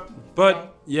hook you up.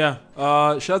 But yeah,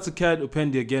 shout out to Kat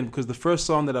Upendi again, because the first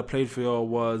song that I played for y'all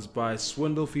was by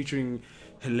Swindle featuring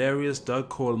hilarious Doug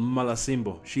called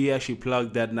Malasimbo. She actually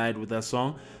plugged that night with that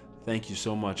song. Thank you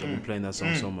so much. I've been playing that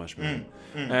song so much, man.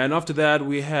 And after that,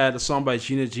 we had a song by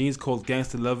Gina Jeans called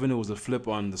Gangsta Lovin'. It was a flip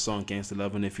on the song Gangsta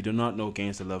Lovin'. If you do not know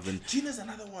Gangsta Lovin', Gina's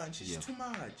another one. She's too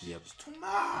much. Yep. She's too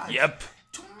much. Yep.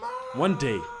 Too much. One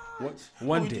day.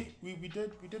 One day. We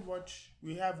did watch.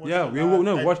 We have watched.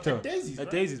 Yeah, watched her at Daisy's, right?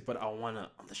 At Daisy's, but I wanna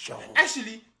on the show.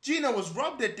 Actually, Gina was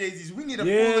robbed at Daisy's. We need a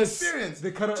full experience.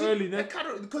 They cut her early. They cut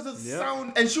her because of the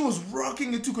sound, and she was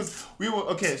rocking it too. Because we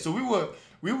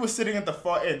were sitting at the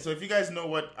far end. So if you guys know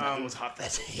what, it was hot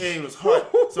that day. Yeah, it was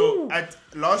hot. So at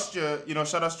last year,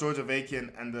 shout out to Georgia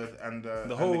Vakian and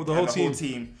the whole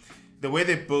team. The way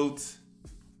they built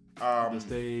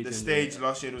the stage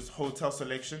last year, it was hotel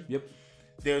selection. Yep.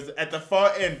 There was at the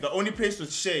far end. The only place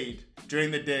with shade during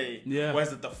the day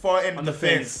was at the far end of the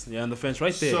fence. Yeah, on the fence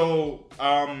right there. So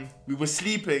we were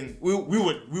sleeping. We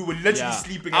were literally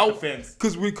sleeping at the fence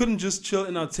because we couldn't just chill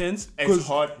in our tents. It's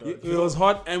hot. It was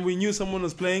hot, and we knew someone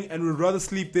was playing, and we'd rather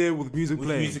sleep there with music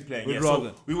playing. We'd rather.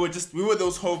 So we were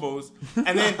those hobos,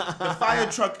 and then the fire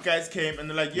truck guys came, and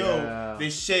they're like, "Yo,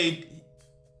 there's shade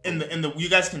in the. You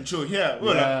guys can chill here." We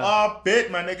were like, "Oh, bet,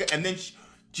 my nigga." And then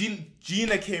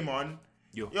Gina came on.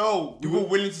 Yo, we were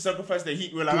willing to sacrifice the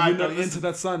heat. We were like, do we not enter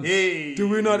that sun? Do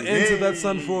we not enter that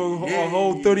sun for a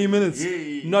whole 30 minutes?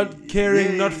 Not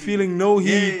caring, not feeling no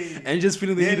heat, and just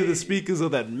feeling the heat of the speakers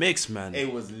of that mix, man.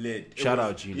 It was lit. Shout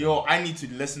out Gina. Yo, I need to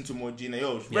listen to more Gina.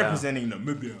 Yo, representing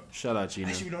Namibia. Shout out Gina.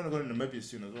 Actually, we don't want to go to Namibia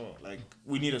soon as well. Like,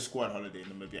 we need a squad holiday in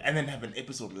Namibia, and then have an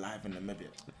episode live in Namibia.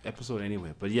 Episode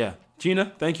anyway, but yeah,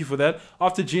 Gina, thank you for that.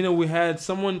 After Gina, we had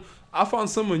someone. I found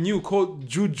someone new called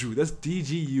Juju. That's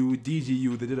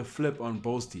DGU. They did a flip on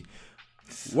Boasty.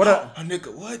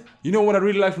 Nigga, what? You know what I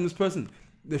really like from this person?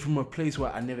 They're from a place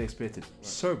where I never expected.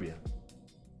 Serbia.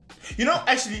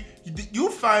 Actually, you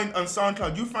find on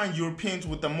SoundCloud, you find Europeans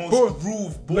with the most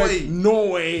groove, boy. Like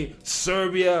Norway,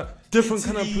 Serbia, different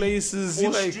Italy, kind of places.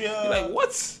 Austria, you're like,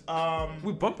 what?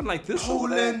 We bumping like this?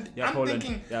 Poland. Yeah, Poland.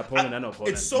 I know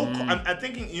Poland. It's so cold. I'm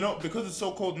thinking, because it's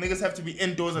so cold, niggas have to be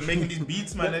indoors and making these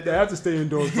beats, man. They have to stay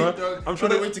indoors, bro. I'm sure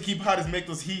the way to keep hot is make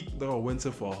those heat. They're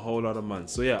winter for a whole lot of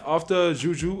months. So yeah, after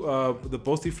Juju, the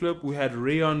Boasty flip, we had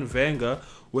Rayon Vanga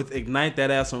with Ignite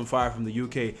That Ass on Fire from the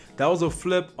UK. That was a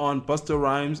flip on Busta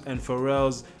Rhymes and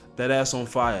Pharrell's That Ass on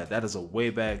Fire. That is a way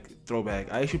back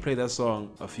throwback. I actually played that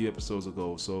song a few episodes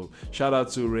ago. So shout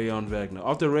out to Rayon Wagner.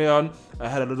 After Rayon, I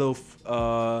had a little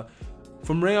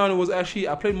from Rayon. It was actually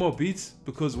I played more beats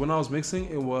because when I was mixing,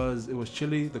 it was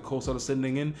chilly. The cold started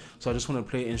sending in, so I just want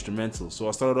to play instrumental. So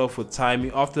I started off with Tie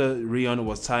Me. After Rayon, it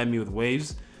was Tie Me with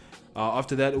Waves.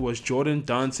 After that, it was Jordan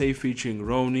Dante featuring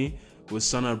Roni with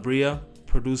Sanabria,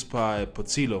 produced by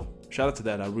Pozzillo. Shout out to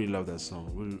that. I really love that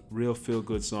song. Real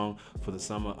feel-good song for the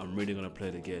summer. I'm really going to play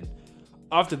it again.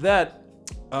 After that,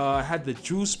 I had the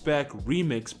Juice Back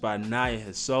remix by Naya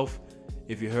herself.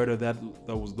 If you heard of that,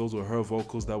 those were her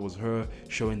vocals. That was her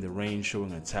showing the range,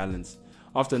 showing her talents.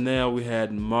 After that, we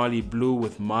had Marley Blue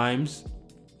with Mimes.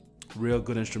 Real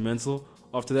good instrumental.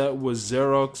 After that was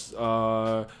Xerox,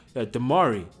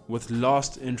 Damari with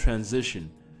Lost in Transition.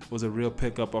 Was a real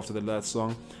pickup after the last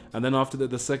song. And then after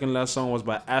the second last song was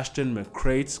by Ashton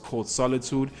McCrates called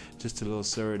Solitude. Just a little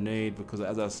serenade because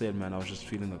as I said, man, I was just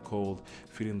feeling the cold,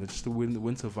 feeling the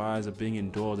winter vibes of being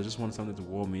indoors. I just wanted something to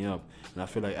warm me up. And I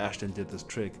feel like Ashton did this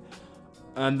trick.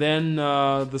 And then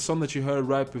the song that you heard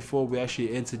right before we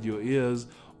actually entered your ears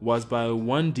was by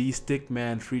 1D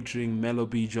Stickman featuring Mellow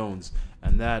B. Jones.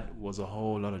 And that was a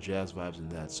whole lot of jazz vibes in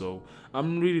that. So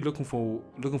I'm really looking forward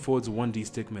to 1D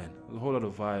Stickman. A whole lot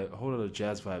of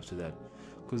jazz vibes to that.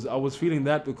 Because I was feeling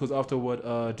that because after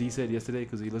what D said yesterday,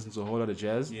 because he listens to a whole lot of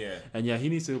jazz. Yeah. And yeah, he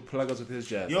needs to plug us with his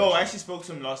jazz. Yo, I actually spoke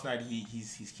to him last night.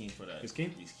 He's keen for that. He's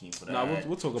keen? He's keen for that. Nah,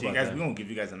 we'll talk about guys, that. We're going to give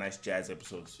you guys a nice jazz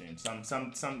episode soon. Some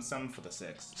for the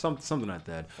sex. Something like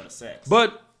that. For the sex.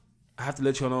 But I have to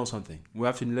let you know something. We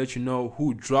have to let you know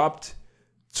who dropped.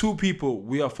 2 people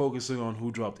we are focusing on who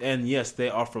dropped. And yes, they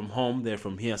are from home. They're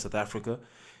from here in South Africa.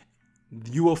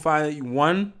 You will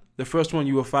find the first one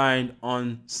you will find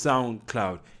on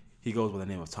SoundCloud. He goes by the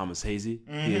name of Thomas Hazy.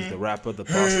 He is the rapper, the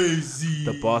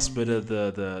boss spitter,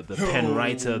 the pen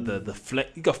writer,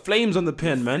 he got flames on the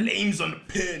pen, man. Flames on the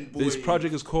pen, boy. This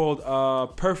project is called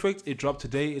Perfect. It dropped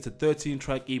today. It's a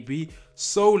 13-track EP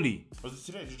solely. Was it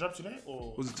today? Did it drop today?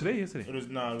 Or was it today? Yesterday? It was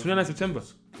 29th September.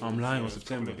 I'm lying. It was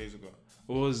September. A couple of days ago.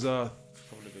 It was couple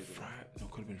of days ago. Friday. No,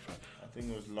 could have been Friday. I think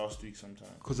it was last week sometime.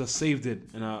 Because I saved it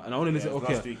and I only listened.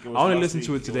 Okay, I only listened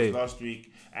to it today. It was last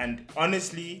week, and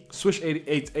honestly, Swish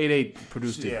 8888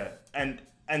 produced it. Yeah, and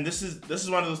this is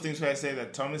one of those things where I say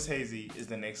that Thomas Hazy is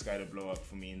the next guy to blow up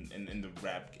for me in the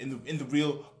rap, in the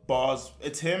real bars.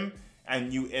 It's him and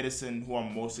New Edison who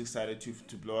I'm most excited to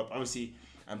blow up. Obviously,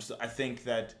 I want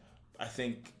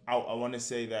to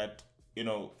say that, you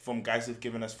know, from guys who've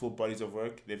given us full bodies of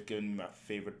work, they've given me my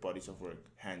favorite bodies of work,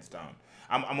 hands down.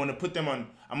 I'm gonna put them on.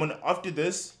 After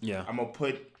this. Yeah. I'm gonna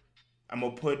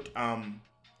put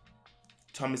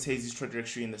Thomas Hazy's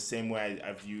trajectory in the same way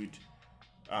I viewed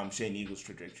Shane Eagle's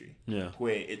trajectory. Yeah.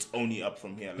 Where it's only up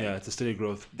from here. Like, yeah, it's a steady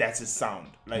growth. That's his sound.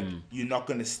 Like you're not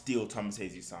gonna steal Thomas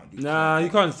Hazy's sound. You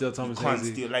can't steal Thomas Hazy. You can't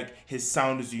steal. Like his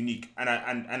sound is unique, and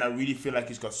I really feel like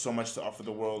he's got so much to offer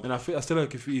the world. And I still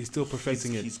like if he's still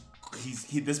perfecting it.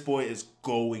 This boy is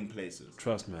going places.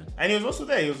 Trust, man. And he was also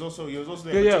there. He was also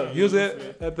there. Yeah, he was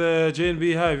there at the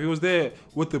JNB Hive. He was there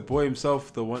with the boy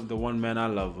himself, the one man I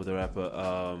love with the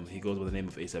rapper. He goes by the name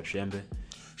of A$AP Shambe.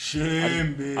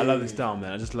 I love his style,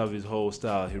 man. I just love his whole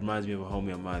style. He reminds me of a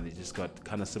homie of mine. They just got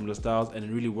kind of similar styles, and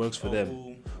it really works for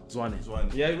them.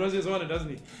 Zwane. Yeah, he runs his Zwane, doesn't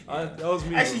he? That was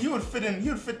me. Actually, he would fit.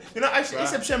 You know, actually,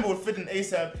 A$AP Shambe would fit in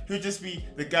ASAP. He would just be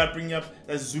the guy bringing up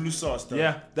that Zulu sauce. Though.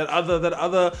 Yeah, that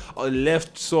other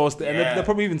left sauce, and they'll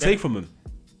probably even take from him.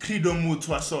 Credo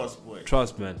Mutwa sauce, boy.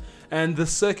 Trust, man. And the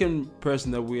second person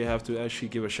that we have to actually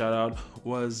give a shout out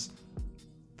was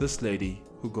this lady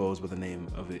who goes by the name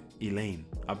of Elaine.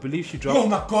 I believe she dropped. Oh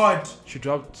my god! She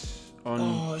dropped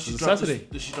on Saturday.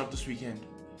 She dropped this weekend.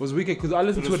 Was weekend because I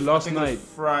listened to it last night. It was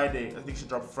Friday. I think she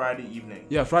dropped Friday evening.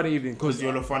 Yeah, Friday evening. Because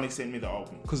Yolophonic sent me the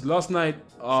album. Because last night,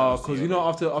 because you know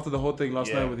after the whole thing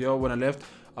last night with y'all when I left,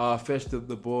 fetched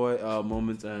the boy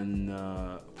Moment and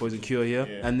Poison Cure here,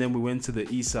 and then we went to the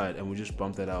east side and we just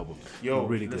bumped that album. Yo,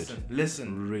 really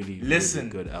really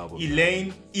good album.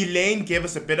 Elaine gave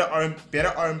us a better R&B,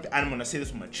 and I'm gonna say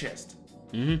this with my chest.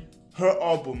 Mm-hmm. Her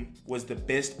album was the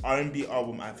best R&B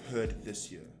album I've heard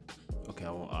this year. Okay,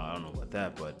 I don't know about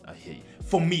that, but I hear you.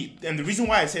 For me, and the reason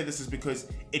why I say this is because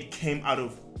it came out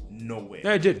of nowhere.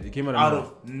 Yeah, it did. It came out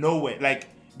of nowhere. Like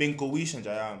Benko Wish and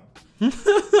Jayam.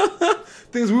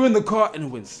 Things we were in the car and it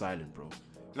went silent, bro.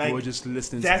 Like, we were just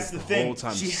listening that's to the the thing. whole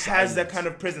time. She has that kind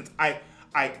of presence. I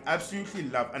absolutely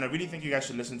love, and I really think you guys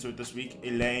should listen to it this week.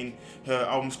 Elaine, her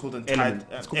album's called Elements.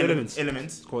 It's called Elements.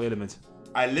 It's called Elements.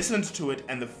 I listened to it,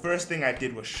 and the first thing I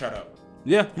did was shut up.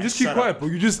 Yeah, you just keep quiet, bro.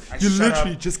 You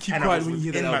literally just keep quiet when you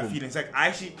hear that album. In my feelings, like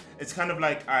it's kind of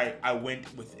like I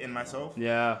went within myself.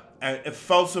 Yeah, and it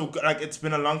felt so good. Like it's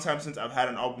been a long time since I've had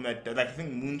an album that, like I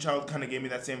think Moonchild kind of gave me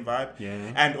that same vibe. Yeah,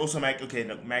 and also Mac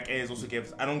A has also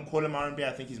gave. I don't call him R&B. I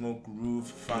think he's more groove,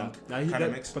 funk kind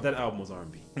of mix. But that album was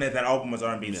R&B. Yeah, that album was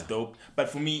R&B. It's dope. But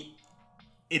for me,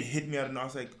 it hit me out, and I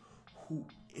was like, who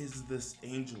is this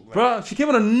angel? Like, bro, she came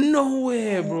out of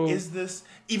nowhere, bro. Who is this?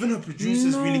 Even her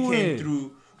producers really came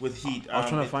through with heat. I was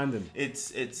trying to find them.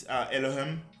 It's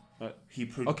Elohim. He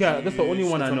produced. Okay, that's the only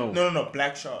one I know. No,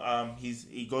 Black Shop.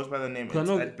 He goes by the name. It's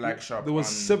at Black Shop. There was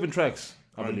 7 tracks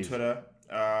I believe. Twitter.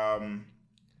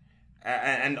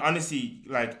 And honestly,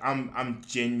 like I am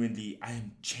genuinely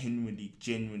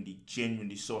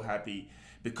so happy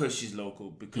because she's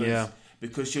local.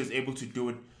 Because she was able to do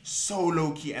it so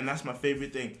low key, and that's my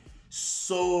favorite thing.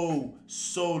 So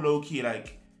low key,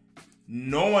 like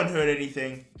no one heard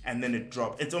anything, and then it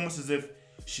dropped. It's almost as if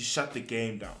she shut the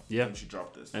game down when she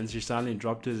dropped this. And she silently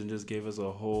dropped it and just gave us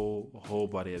a whole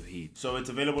body of heat. So it's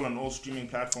available on all streaming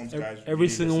platforms, guys. Every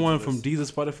single one, from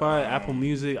Deezer, Spotify, Apple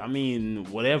Music. I mean,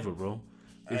 whatever, bro.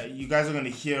 You guys are gonna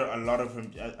hear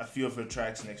a few of her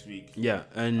tracks next week. Yeah,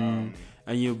 and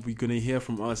you're gonna hear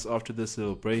from us after this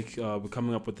little break. We're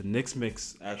coming up with the next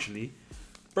mix, actually.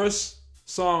 First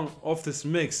song off this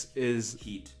mix is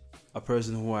Heat. A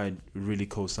person who I really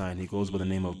co-sign. He goes by the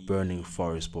name of Burning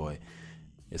Forest Boy.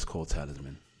 It's called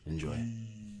Talisman. Enjoy.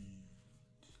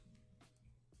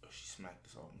 She smacked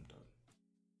this album, dog.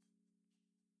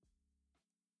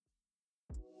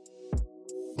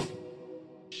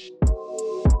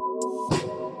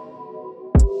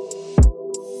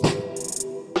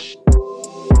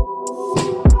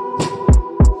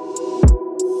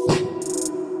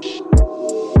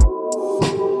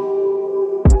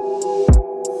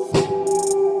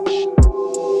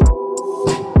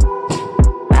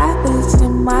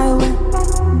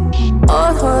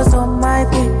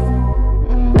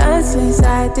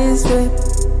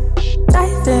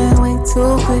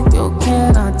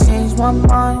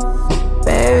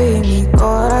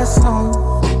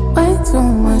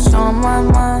 much on my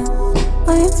mind,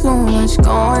 way too much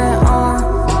going on.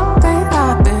 Babe,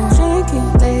 I've been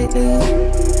drinking lately,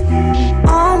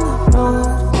 on the road.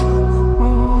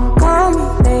 Call me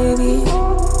baby,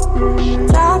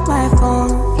 drop my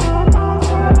phone.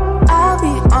 I'll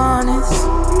be honest,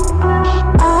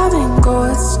 I've been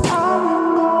ghost.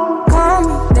 Call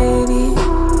me baby,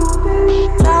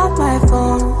 drop my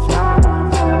phone.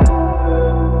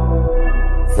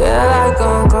 Feel like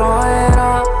I'm growing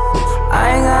up, I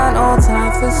ain't got no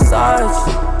time for search.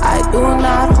 I do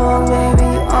not hold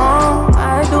baby on,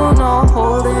 I do no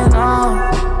holding on.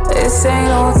 This ain't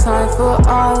no time for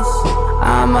us,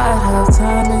 I might have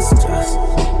time to stress.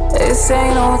 This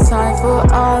ain't no time for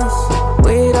us,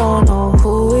 we don't know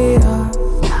who we are.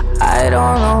 I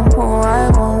don't know who I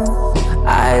want,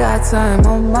 I got time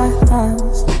on my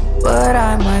hands, but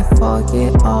I might fuck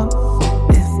it up.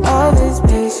 If love is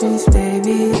patience,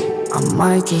 baby, I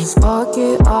might just fuck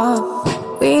it up.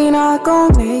 We not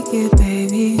gon' make it,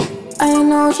 baby, I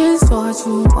know just what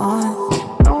you want.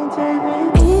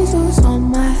 Angels on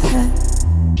my head,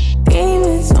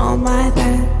 demons on my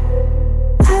bed,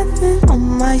 heaven on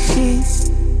my sheets,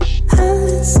 hell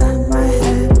inside my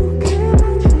head.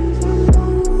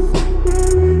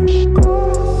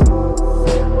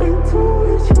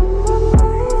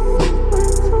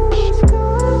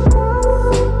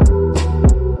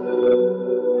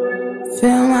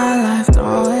 Feel my life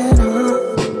throwing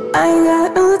up, I ain't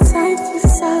got no time for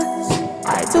sex.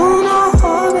 I do not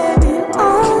hold baby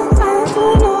on, I do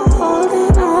not hold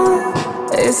it on.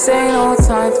 This ain't no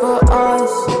time for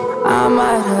us, I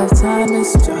might have time to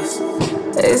stress.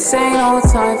 This ain't no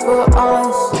time for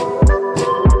us.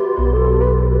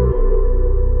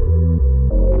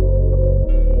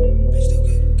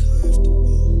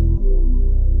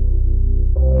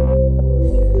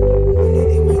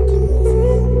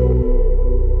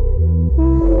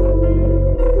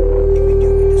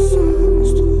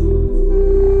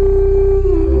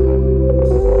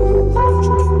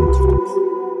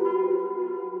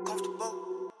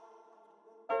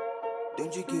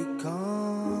 Don't you get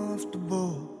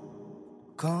comfortable,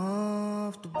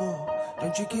 comfortable.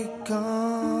 Don't you get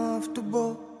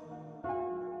comfortable.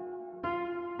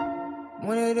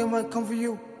 One of them might come for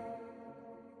you.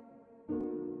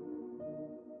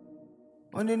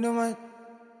 One of them might.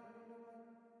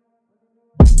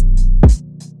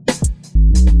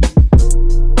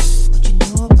 What you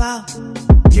know about?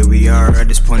 Here we are at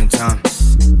this point in time.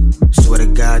 Swear to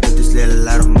God that this little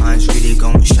light of mine's really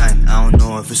gonna shine. I don't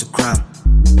know if it's a crime,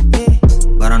 Yeah,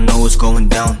 but I know it's going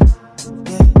down.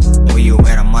 yeah. Where you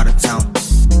at? I'm out of town.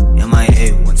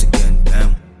 MIA once again,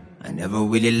 damn. I never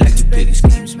really liked to play these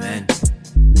games, man.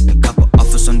 A couple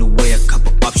offers on the way, a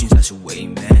couple options I should weigh,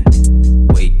 man.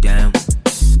 Wait, damn.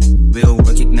 Real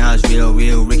recognize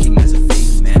a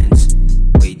fake man's.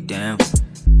 Wait, damn.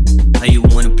 How you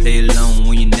wanna play alone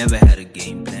when you never had a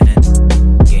game plan?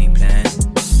 Game plan.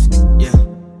 Yeah.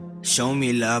 Show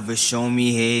me love or show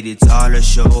me hate, it's all a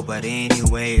show. But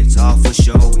anyway, it's all for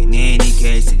show. In any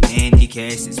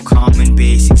case, it's common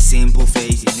basic, simple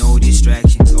faces, no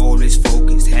distractions, always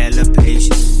focused, hella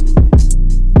patience.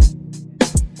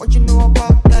 What you know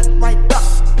about that right there?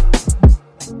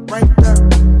 Right there.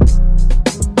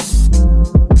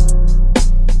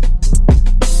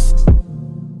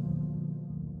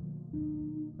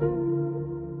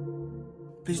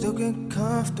 Please don't get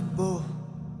comfortable.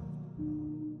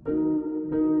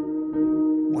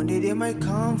 One day they might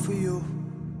come for you.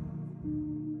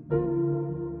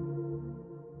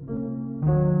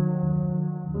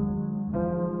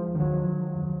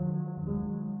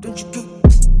 Don't you get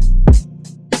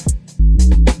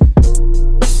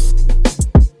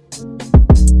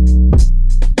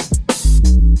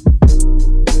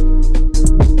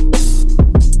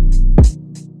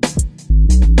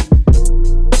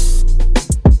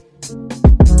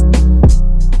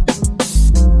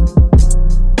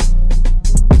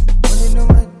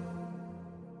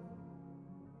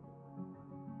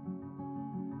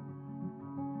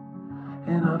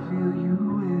and I feel you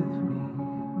with me.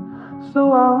 So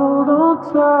I hold on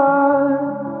tight,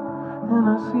 and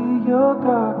I see your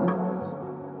darkness.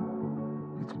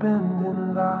 It's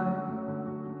bending light,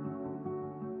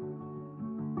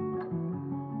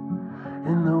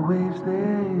 and the waves they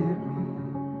hit me.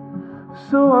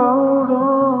 So I hold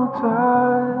on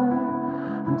tight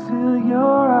until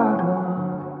you're out of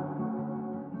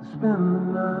spend the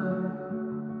night.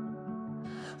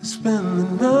 Spend the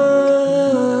night.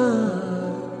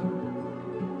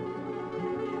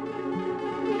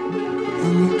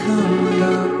 And you come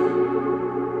up.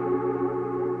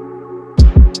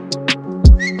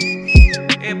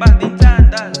 Bad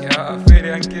intendal. Ja, Feri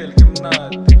anche il che non ha.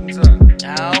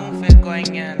 Ciao.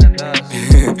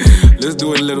 just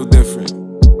do it a little different.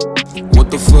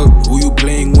 What the fuck? Who you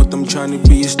playing with? I'm trying to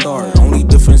be a star. Only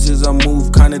difference is I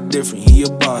move kinda different. He a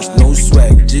boss, no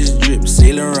swag, just drip,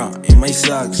 sailing around in my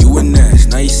socks. You an ass,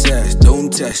 nice ass,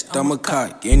 don't test. I'm a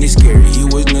cock, ain't it scary? He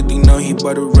was nothing, now he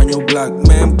bout to run your block.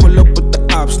 Man, pull up with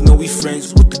the ops, no we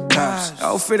friends with the cops.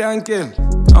 Outfit uncle,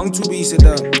 I'm too busy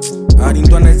da. I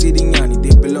didn't wanna see the yanni,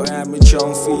 they below amateur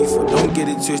on FIFA. Don't get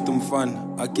it twisted, I'm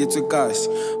fun. I get to gas.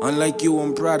 Unlike you,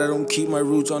 I'm proud, I don't keep my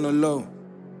roots on the low.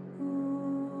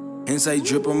 Inside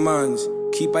drippin' minds,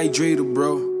 keep hydrated,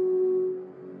 bro.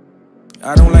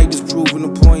 I don't like this proving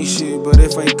the point shit, but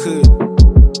if I could,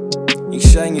 ik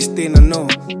shine je stenen no.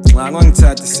 Maar lang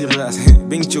tijd te serieus,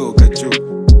 ben joke at you.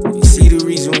 You see the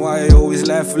reason why I always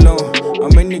laugh alone.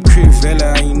 I'm in the crib,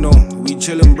 fella, I know. We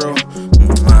chillin', bro.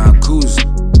 Coos,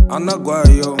 I'm not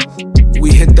going, yo. We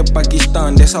hit the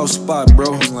Pakistan, that's our spot,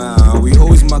 bro. We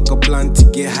always make a plan to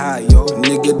get high, yo.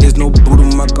 Nigga, there's no Buddha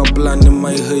make a plan in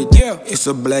my hood. Yeah, it's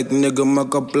a black nigga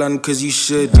make a plan cause you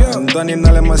should. Yeah, I'm done in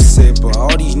all of my set, but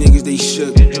all these niggas, they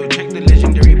shook. Yo, check the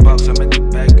legendary box, I'm at the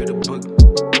back of the book.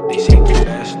 They say the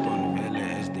last on Vela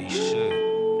as they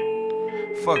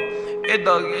should. Fuck,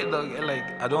 dog, like,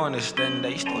 I don't understand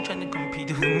that. You still trying to compete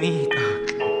with me,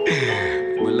 dog.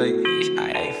 But like,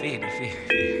 I feel it.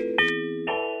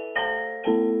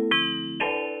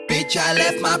 Bitch, I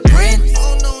left my print.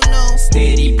 Oh no.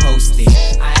 Steady posting.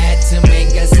 I had to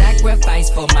make a sacrifice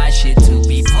for my shit to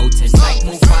be potent. Like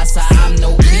Mufasa, I'm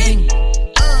no king,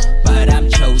 but I'm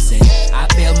chosen. I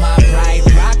built my pride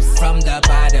rock from the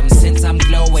bottom. Since I'm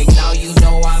glowing, now you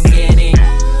know I'm getting.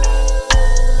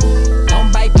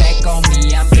 Don't bite back on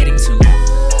me, I'm getting to.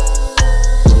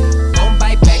 Don't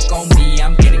bite back on me,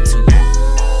 I'm getting to.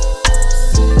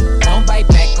 Don't bite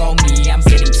back on me, I'm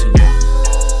getting to.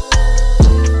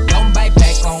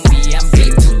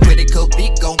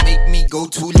 Go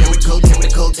too lyrical,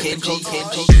 typical,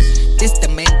 Kenji. This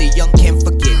the man the young can't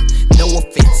forget, no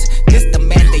offense. This the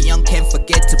man the young can't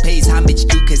forget to pay his homage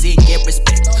due cause he ain't get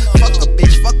respect. Fuck a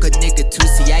bitch, fuck a nigga too,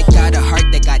 see I got a heart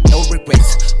that got no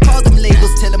regrets. Call them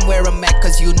labels, tell them where I'm at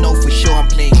cause you know for sure I'm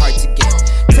playing hard to get.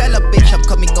 Tell a bitch I'm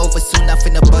coming over soon, I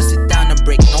finna bust it down and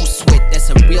break, no sweat,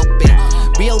 that's a real bet.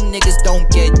 Real niggas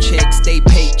don't get checks, they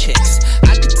pay checks.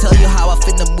 I can tell you how I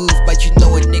finna move, but you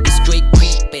know a nigga straight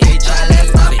creepin'. Bitch, I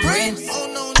left my prints.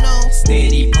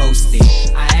 Steady posting.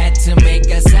 I had to make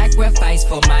a sacrifice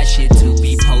for my shit to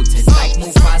be potent. Like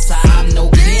Mufasa, I'm no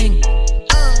king,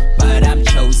 but I'm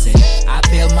chosen. I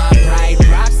built my pride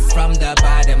rock from the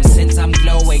bottom. Since I'm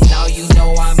glowing, now you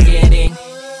know I'm getting.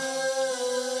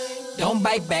 Don't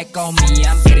bite back on me,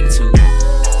 I'm getting to.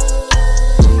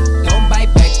 Don't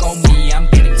bite back on me, I'm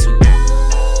getting to.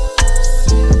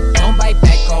 Don't bite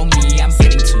back on me, I'm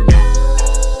getting to.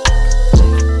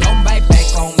 Don't bite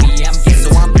back on me, I'm getting to. So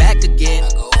I'm back again.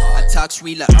 I talk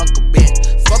sweet like Uncle Ben.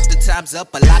 Fuck the time's up,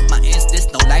 I lock my ends. This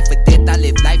no life or death, I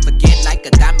live life again like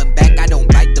a diamond back. I don't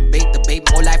bite debate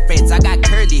more like friends. I got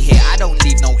curly hair, I don't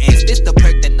leave no ends. This the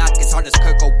perk that knock as hard as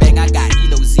Kurt Cobain. I got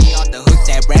Elo Z on the hook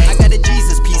that rang. I got a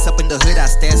Jesus piece up in the hood I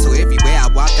stand. So everywhere I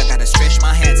walk, I gotta stretch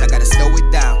my hands, I gotta slow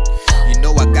it down. You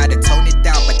know I gotta tone it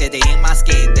down, but that ain't my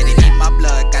skin, that ain't in my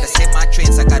blood. Gotta set my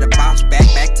trends, I gotta bounce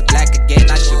back to black again.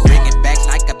 I should bring it back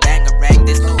like a bangarang.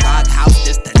 This no doghouse,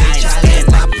 this the night I stand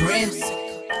my prince.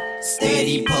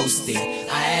 Steady posting.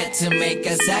 I had to make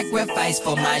a sacrifice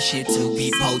for my shit to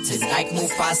be potent. Like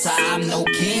Mufasa, I'm no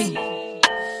king,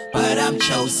 but I'm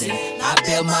chosen. I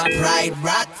built my pride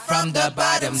rock from the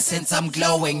bottom. Since I'm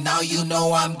glowing, now you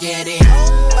know I'm getting.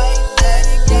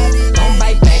 Don't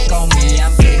bite back on me,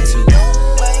 I'm getting to.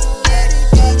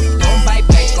 Don't bite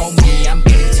back on me, I'm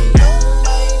getting to.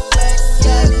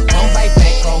 Don't bite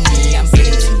back on me, I'm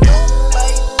getting to. Don't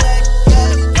bite back on me,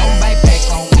 I'm getting to. Don't bite back,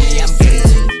 I'll be getting.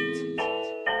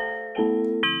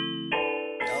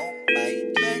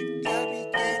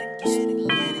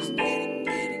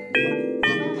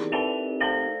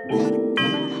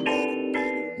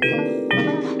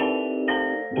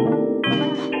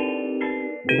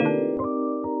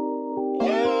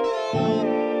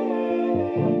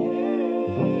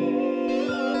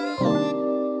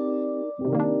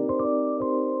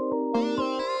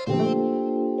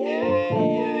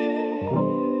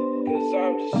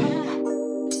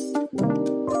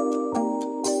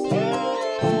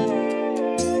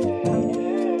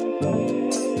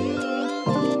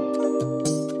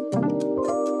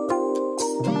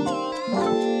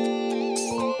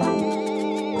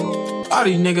 All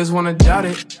these niggas wanna doubt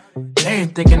it, they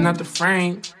ain't thinking out the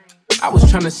frame. I was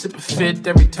tryna sip a fit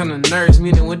every time the nerves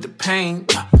meeting with the pain.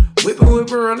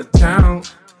 Whippin' around the town,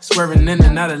 swerving in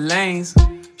and out of lanes.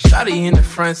 Shawty in the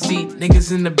front seat,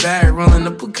 niggas in the back rolling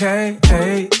a bouquet.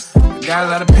 Hey, Got a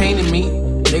lot of pain in me.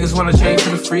 Niggas wanna change to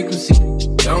the frequency.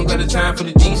 Don't got the time for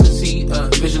the decency.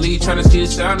 Visually trying to see the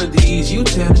sound of these. You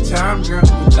tell the time, girl.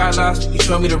 Got lost, you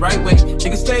show me the right way.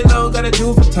 Niggas stay low, gotta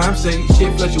do it for time's sake.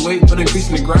 Shit fluctuate, but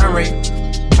increasing the grind rate.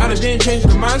 I done been changing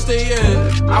the mind state,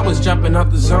 yeah. I was jumping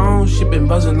out the zone, shit been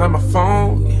buzzing on my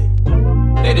phone,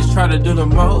 yeah. They just try to do the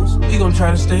most, we gon' try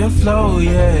to stay afloat,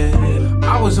 yeah.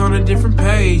 I was on a different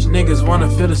page, niggas wanna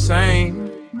feel the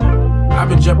same. I've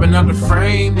been jumping out the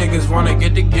frame, niggas wanna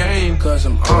get the game. Cause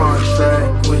I'm on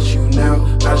track with you now.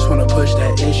 I just wanna push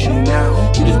that issue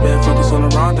now. You just been focused on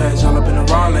the wrong things, all up in the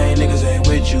wrong lane, niggas ain't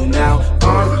with you now.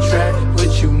 On track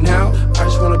with you now. I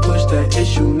just wanna push that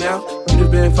issue now. You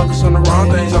just been focused on the wrong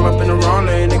things, all up in the wrong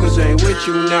lane, niggas ain't with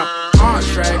you now. On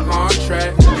track, on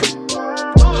track.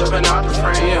 Jumping out the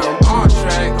frame, yeah, I'm on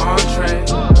track.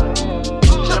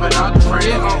 Jumping out the frame,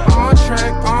 yeah, I'm on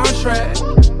track.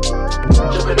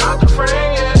 Jumping out the frame,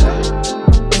 yeah.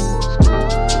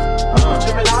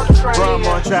 Jumping out the frame, bro, I'm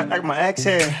on track like my ex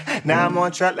here. Now I'm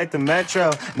on track like the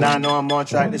Metro. Now I know I'm on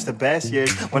track, it's the best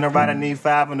years. When I ride, I need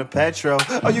 5 on the petrol.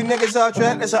 Oh, you niggas off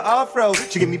track, that's an off-road.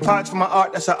 She give me parts for my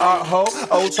art, that's an art hole.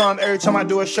 Old time, every time I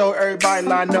do a show, everybody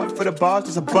line up for the bars,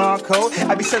 there's a barcode.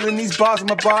 I be selling these bars, I'm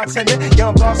a bartender.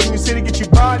 Young boss in your city, get you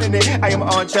barred in it. I am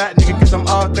on track, nigga, cause I'm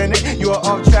authentic. You are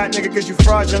off track, nigga, cause you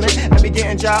fraudulent. I be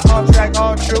getting job off track,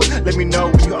 all true. Let me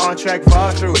know when you on track, fall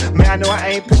through. Man, I know I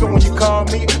ain't picking when you call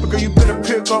me, but girl, you better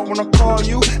pick up when I call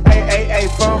you. Ay,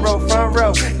 front row.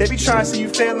 They be trying to see you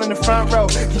fail in the front row.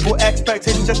 People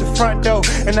expectations at the front door,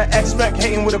 and I expect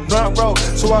hating with a blunt roll.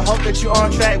 So I hope that you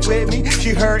on track with me.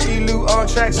 She heard Elu on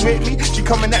tracks with me. She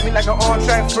coming at me like an on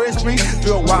track frisbee.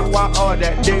 Do a wop, all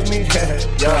that dig me.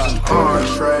 Yeah, I'm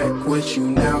on track with you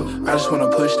now. I just wanna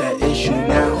push that issue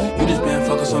now. You just been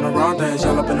focused on the wrong things,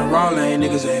 all up in the wrong lane,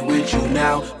 niggas ain't with you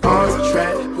now. On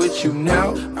track with you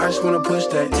now. I just wanna push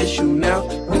that issue now.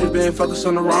 You just been focused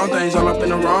on the wrong things, all up in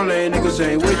the wrong lane, niggas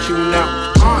ain't with you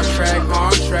now. On track.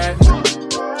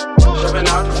 Jumping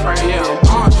out the frame, yeah, I'm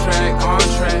on track.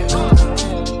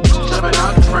 Jumping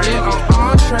out the frame, yeah, I'm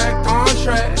on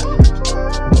track.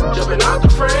 Jumping out the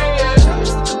frame, yeah.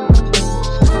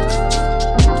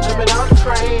 Jumping out the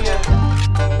frame, yeah.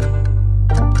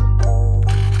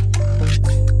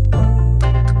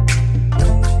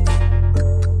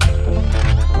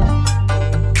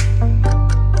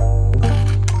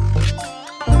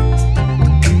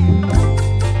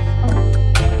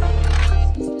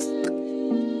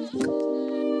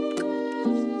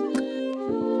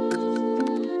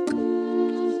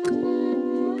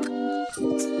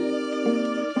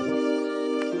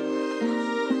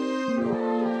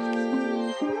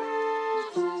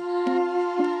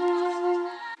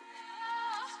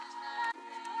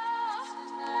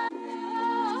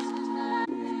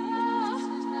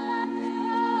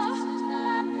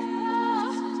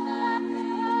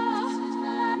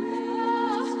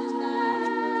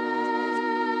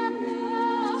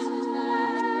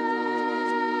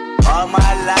 All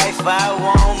my life I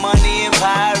want money and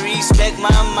power, respect my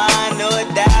mind or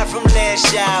die from last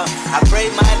child. I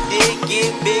pray my dick get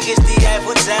big as the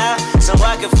Eiffel Tower, so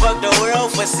I can fuck the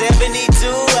world for 72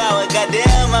 hours.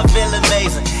 Goddamn, I feel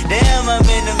amazing. Damn, I'm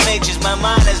in the matrix. My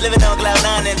mind is living on cloud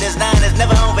 9 and this 9 is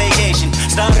never on vacation.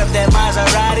 Start up that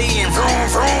Maserati and vroom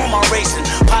vroom, I'm racing.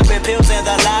 Popping pills in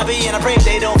the lobby and I pray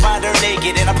they don't find her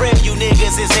naked. And I pray you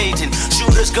niggas is hating.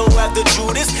 Shooters go after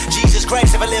Judas. Jesus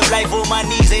Christ, if I live life on my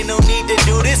knees, ain't no need to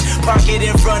do this. Park it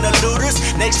in front of looters.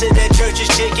 Next to that church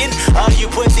is chicken. All you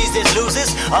pussies is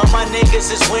losers. All my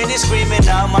niggas is winning. Screaming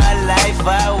all my life.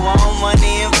 I want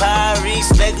money and power.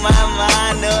 Respect my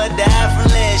mind or die from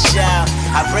last child.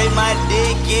 I pray my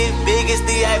dick get big as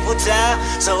the Eiffel Tower,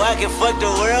 so I can fuck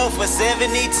the world for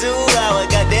 72 hours.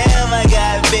 Goddamn, I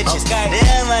got bitches.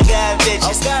 Damn, I got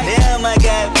bitches. Damn, I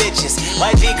got bitches.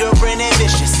 Wifey, girlfriend, and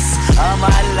mistress. All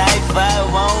my life I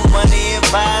want money and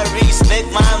power.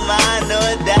 Respect my mind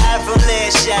or die from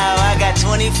last shower. I got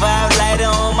 25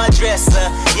 lighter on my dresser.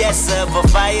 Yes sir, put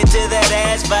fire to that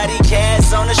ass. Body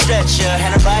cast on the stretcher,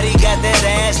 and her body got that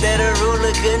ass that a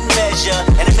ruler couldn't measure.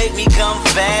 And it make me come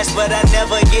fast, but I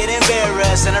never get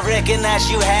embarrassed. And I recognize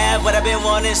you have what I've been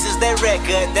wanting since that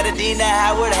record that Adina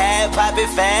Howard had. Pop it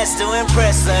fast to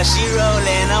impress her. She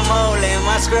rolling, I'm holding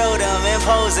my scrotum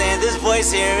imposing. This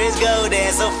voice here is golden,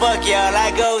 so fuck y'all,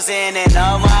 I goes in. And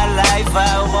all my life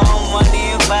I want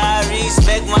money and power.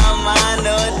 Respect my mind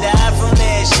or die from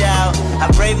that shout. I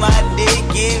pray my dick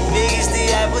get big as the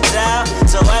Eiffel Tower,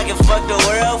 so I can fuck the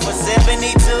world for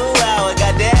 72 hours.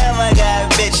 Goddamn, I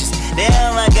got bitches.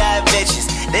 Damn, I got bitches.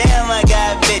 Damn, I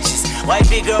got bitches.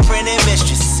 Wifey, girlfriend, and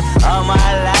mistress. All my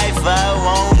life I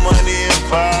want money and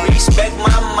power. Respect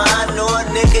my mind or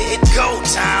nigga, it's go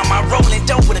time. I rollin'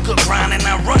 dope with a good grind, and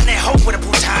I run that hoe with a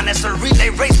bouton. That's a relay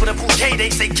race with a bouquet. They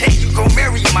say, K, you gon'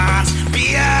 marry mines.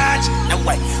 Biatch, no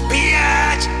way.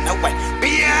 Biatch, no way.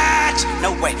 Biatch,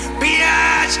 no way.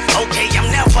 Biatch. Okay, I'm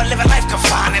never living life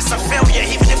confined. It's a failure,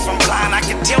 even if I'm blind. I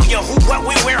can tell you who, what,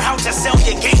 we where, how to sell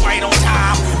your game right on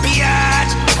time.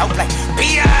 Biatch, no play.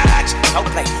 Biatch, no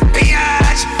play.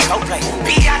 Biatch, no play.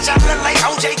 Biatch, I look like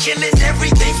OJ killing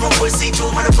everything from pussy to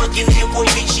a motherfucking hit boy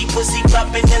beat. She pussy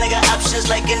poppin', then I got options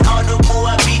like an audible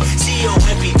I beat.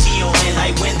 C-O-M-P-T-O-N,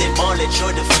 I win the ball at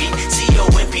your defeat.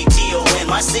 C-O-M-P-T-O-N,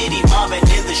 my city mobbing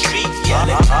in the street. Yeah,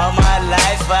 all my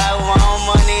life I want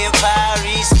money and power.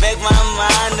 Respect my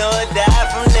mind or die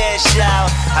from that shout.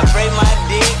 I pray my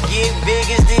dick get big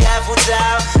as the Eiffel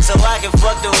Tower, so I can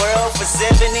fuck the world for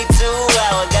 72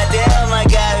 hours. Goddamn, I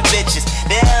got bitches.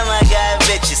 Damn, I got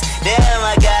bitches. Damn,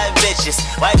 I got bitches.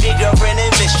 Wifey, girlfriend, and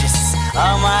mistress.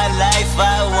 All my life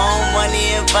I want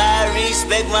money and power.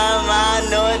 Respect my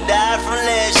mind or die from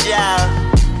that shout.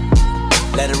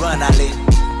 Let it run, Ali.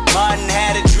 Martin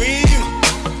had a dream.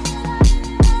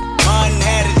 Martin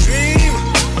had a dream.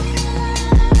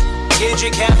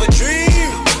 Kendrick have a dream.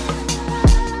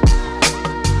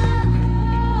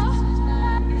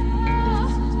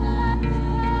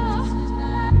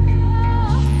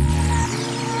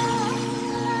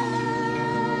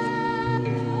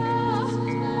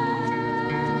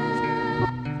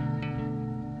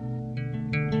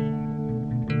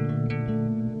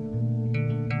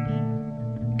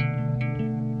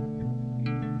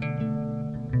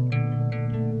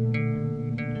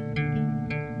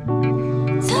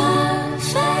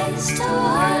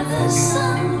 Toward the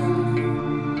sun,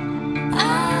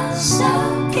 I'll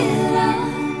soak it up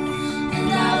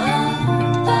and I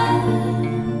won't burn.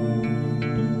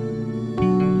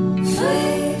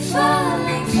 Free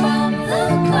falling from the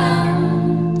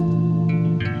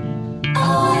ground,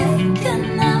 awake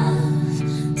enough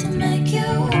to make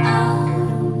you out.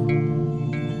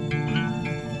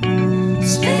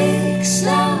 Speak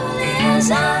slowly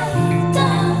as I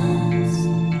dance,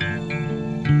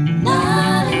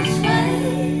 not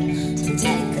afraid to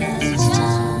take a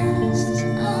chance.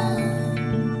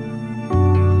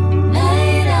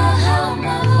 Made a home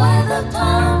of where the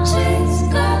palm trees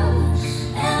grow,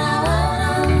 and I won't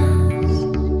ask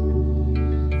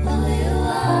who you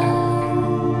are.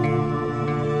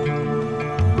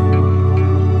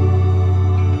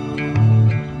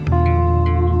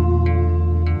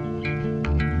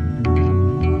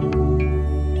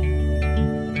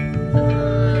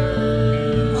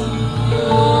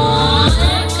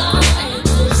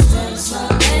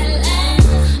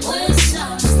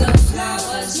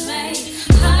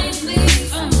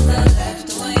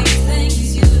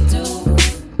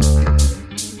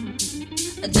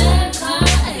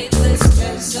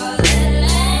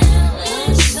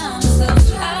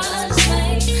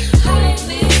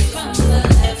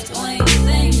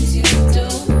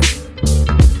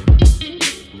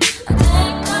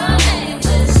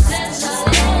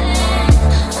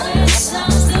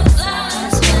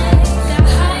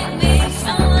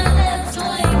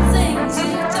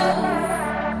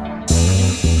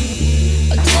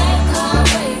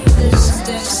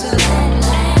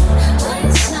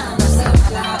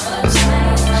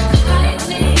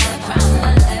 From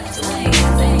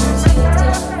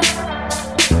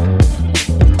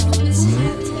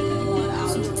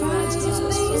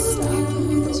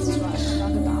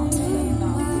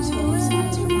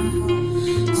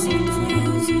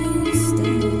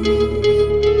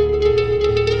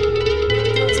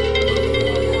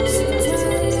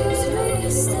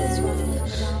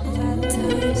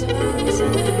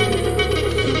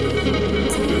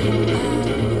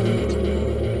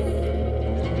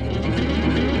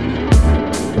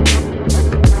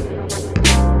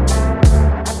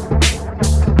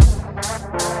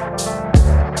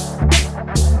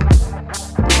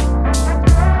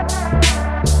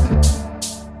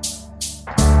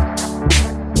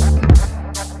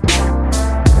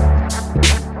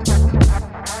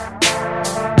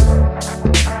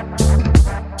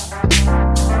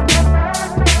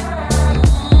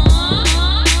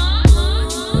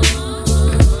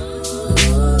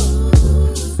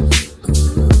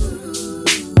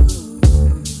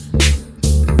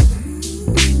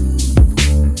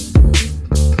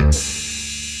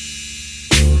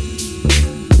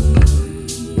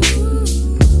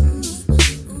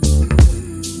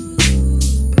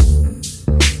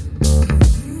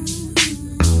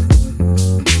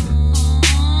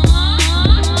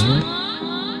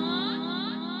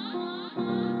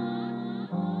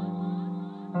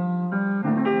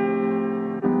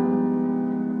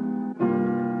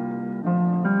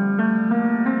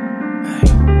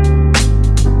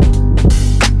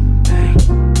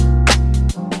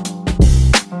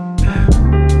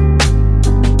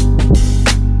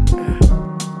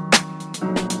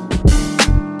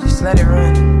Just let it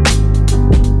run.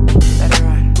 Let it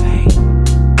run, babe.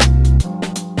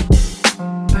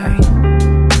 Babe.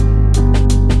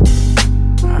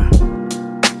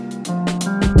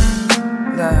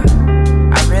 Look,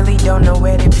 I really don't know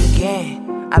where to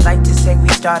begin. I'd like to say we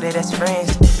started as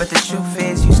friends, but the truth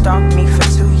is you stalked me for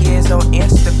 2 years on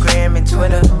Instagram and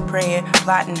Twitter, praying,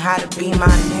 plotting how to be my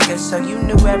nigga. So you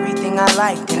knew everything I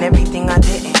liked and everything I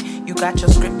didn't. You got your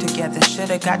script together,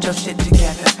 shoulda got your shit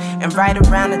together. And right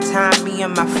around the time me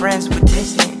and my friends were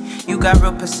distant, you got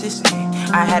real persistent,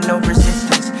 I had no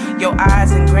resistance. Your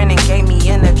eyes and grinning gave me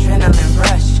an adrenaline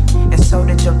rush, and so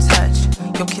did your touch.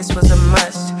 Your kiss was a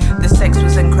must, the sex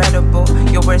was incredible,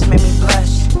 your words made me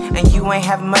blush. And you ain't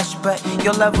have much, but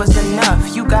your love was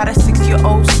enough. You got a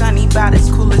 6-year-old son, he about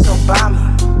as cool as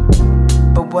Obama.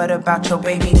 But what about your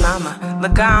baby mama?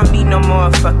 Look, I don't need no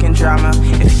more fucking drama.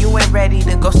 If you ain't ready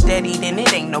to go steady, then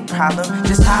it ain't no problem.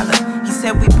 Just holler. He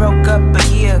said we broke up a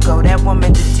year ago, that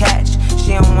woman detached.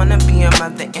 She don't wanna be a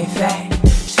mother, in fact.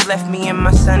 She left me and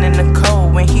my son in the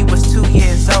cold when he was 2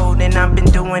 years old, and I've been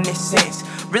doing it since.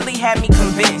 Really had me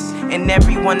convinced, and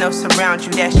everyone else around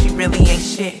you, that she really ain't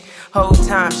shit. Whole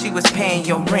time she was paying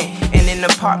your rent, and in the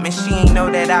apartment she ain't know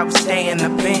that I was staying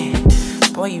up in.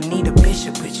 Boy, you need a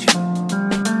bishop with you.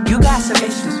 You got some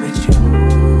issues with you.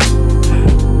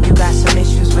 You got some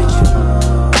issues with you.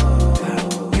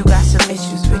 You got some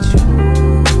issues with you.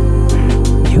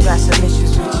 You got some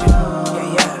issues with you. Yeah,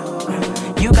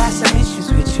 yeah. You got some issues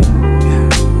with you.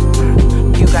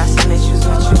 You got some issues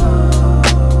with you.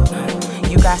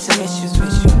 You got some issues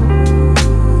with you.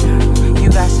 You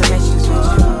got some issues with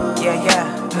you. Yeah,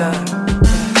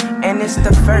 yeah. And it's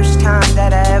the first time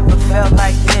that I ever felt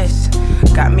like this.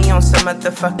 Got me on some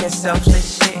motherfucking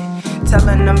selfless shit.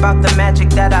 Telling them about the magic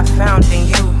that I found in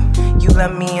you. You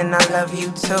love me and I love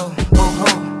you too.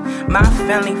 Boo-hoo. My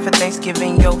family for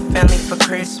Thanksgiving, your family for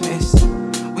Christmas.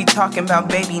 We talking about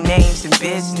baby names and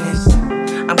business.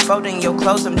 I'm folding your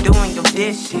clothes, I'm doing your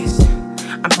dishes.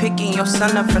 I'm picking your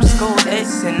son up from school,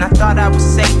 listen. I thought I was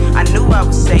safe, I knew I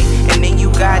was safe. And then you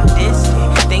got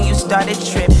distant. Then you started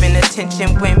tripping,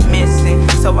 attention went missing.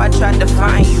 So I tried to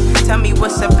find you. Tell me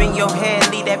what's up in your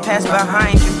head, leave that past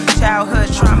behind you.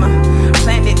 Childhood trauma,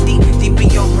 planted deep, deep in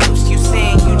your roots. You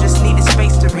saying you just needed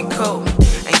space to recoup,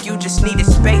 and you just needed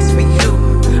space for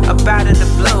you, up out of the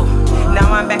blue.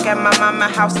 Now I'm back at my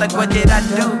mama's house like what did I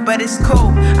do? But it's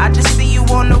cool, I just see you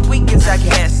on the weekends, I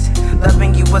guess.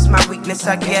 Loving you was my weakness,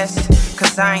 I guess.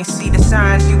 Cause I ain't see the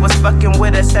signs, you was fucking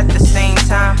with us at the same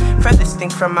time. Furthest thing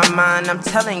from my mind, I'm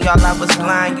telling y'all I was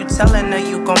blind. You telling her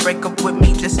you gon' break up with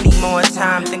me, just need more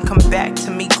time. Then come back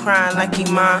to me crying like he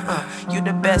mine. You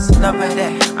the best lover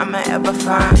that I'ma ever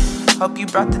find. Hope you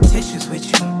brought the tissues with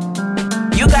you.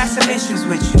 You got some issues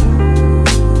with you.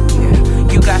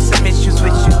 Yeah. You got some issues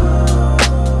with you.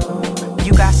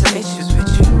 You got some issues with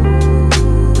you.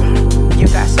 You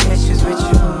got some issues with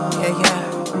you. Yeah,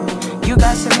 yeah. You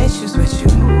got some issues with you,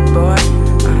 boy.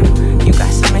 You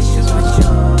got some issues with you,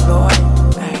 boy.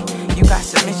 You got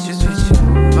some issues with you,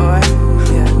 boy.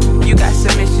 Yeah. You got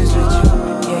some issues with you.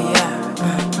 Yeah,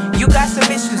 yeah. You got some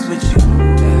issues with you.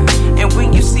 Yeah. And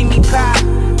when you see me pop,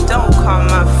 don't call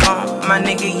my phone, my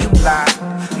nigga, you block.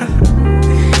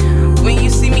 When you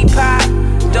see me pop,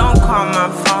 don't call my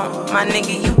phone, my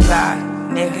nigga, you block,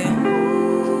 nigga.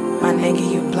 My nigga,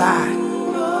 you block.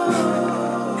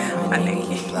 My nigga,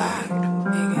 you block,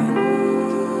 nigga.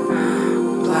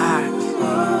 Block.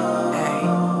 Hey.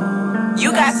 You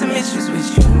got some issues with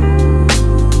you.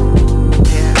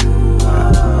 Yeah.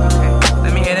 Okay.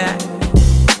 Let me hear that.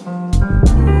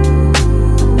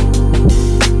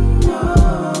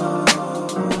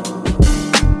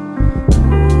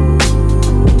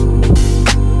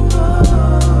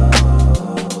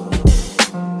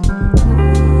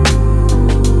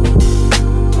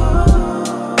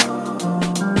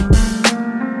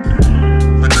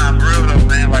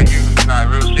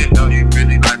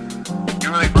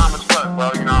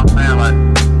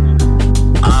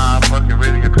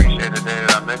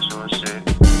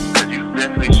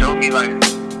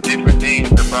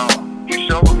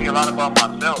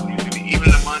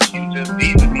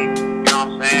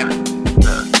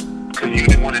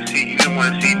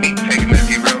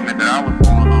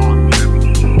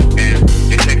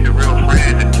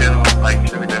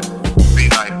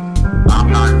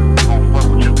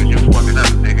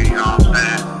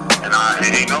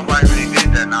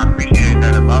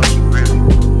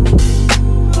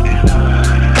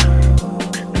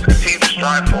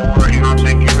 Forward, you know what I'm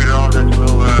saying? Get rid of all that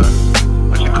little,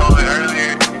 what you call it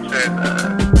earlier? You said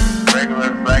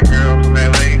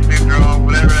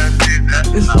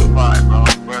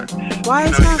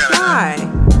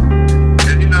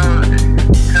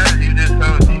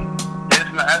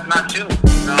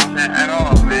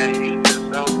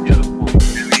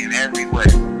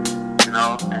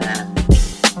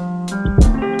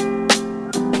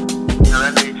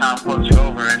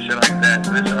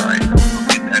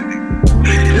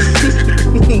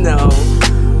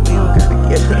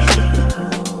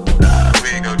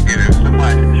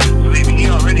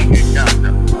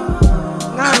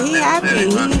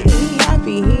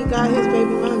about his baby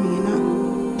mommy, you know?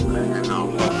 Man,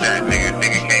 no, fuck that.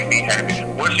 Nigga can't be happy.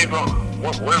 Once you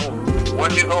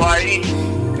go out eat,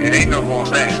 it ain't no going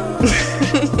back.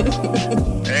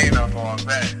 It ain't no going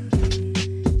back.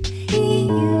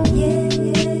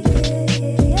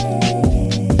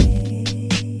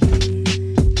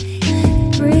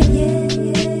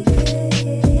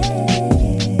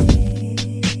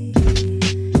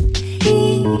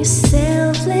 You're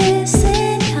selfless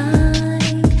and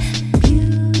kind,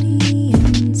 beauty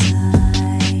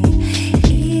inside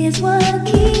is what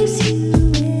keeps you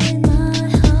in my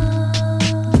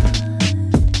heart.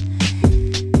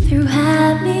 Through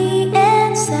happy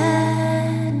and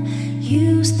sad,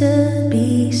 you stood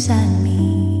beside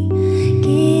me,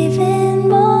 giving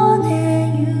more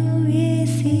than you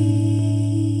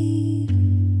receive.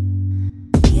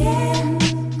 Yeah,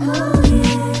 oh yeah.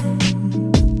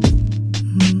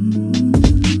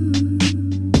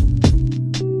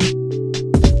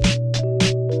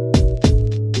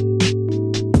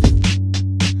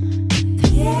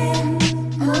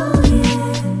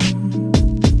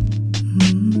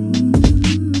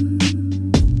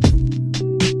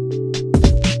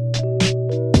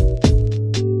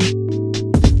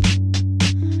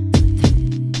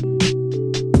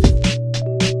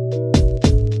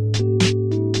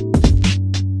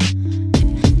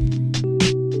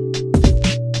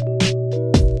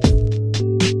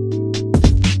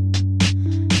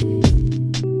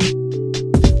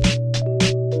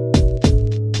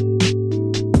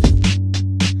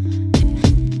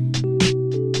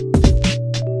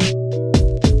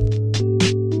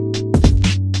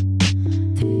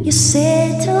 You're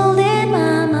settled in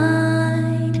my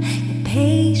mind. You're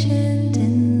patient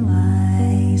and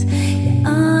wise. You're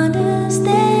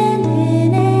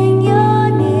understanding and you're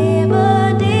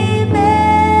never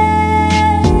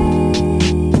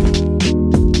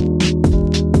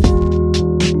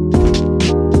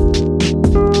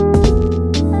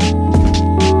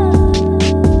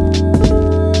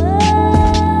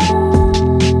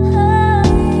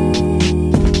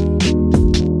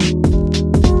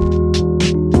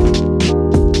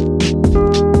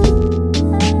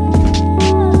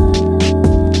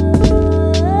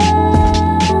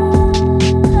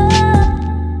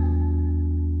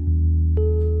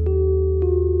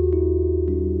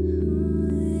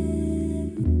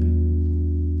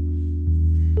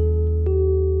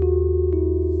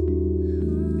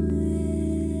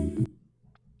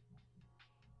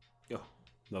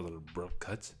Another abrupt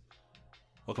cut.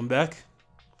 Welcome back.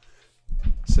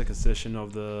 Second session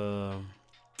of the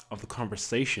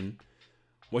conversation.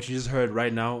 What you just heard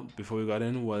right now before we got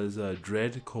in was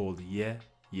Dread called Yeah,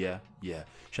 Yeah, Yeah.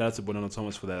 Shout out to Bonanno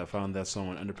Thomas for that. I found that song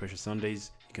on Under Pressure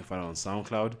Sundays. You can find it on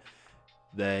SoundCloud.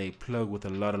 They plug with a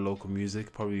lot of local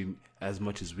music, probably as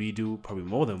much as we do, probably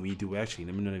more than we do actually.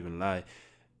 Let me not even lie.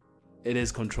 It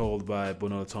is controlled by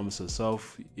Bonanno Thomas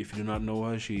herself. If you do not know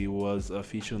her, she was a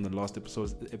feature in the last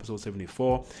episode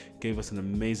 74. Gave us an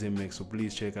amazing mix, so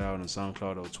please check her out on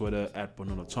SoundCloud or Twitter at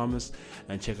Bonanno Thomas,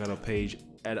 and check out our page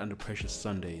at Under Pressure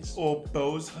Sundays. Or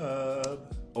Bose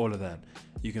Hub. All of that.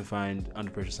 You can find Under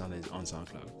Pressure Sundays on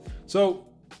SoundCloud. So,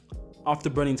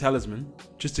 after Burning Talisman,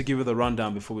 just to give you the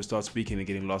rundown before we start speaking and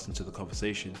getting lost into the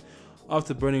conversation.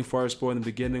 After Burning Forest Boy in the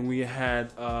beginning, we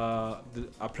had, I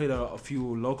played a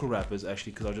few local rappers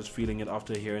actually because I was just feeling it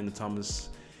after hearing the Thomas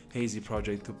Hazy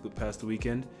project the past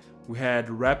weekend. We had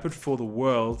Rapid for the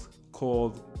World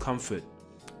called Comfort,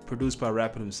 produced by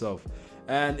Rapid himself.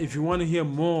 And if you want to hear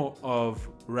more of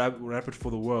Rapid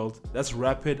for the World, that's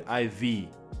Rapid IV,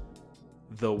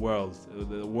 the world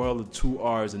with 2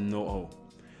 R's and no O.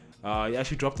 He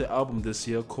actually dropped an album this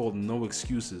year called No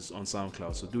Excuses on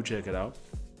SoundCloud, so do check it out.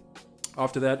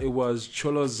 After that, it was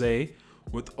Cholo Zay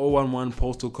with 011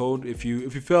 postal code. If you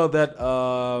felt that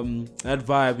that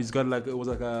vibe, he's got it was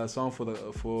like a song for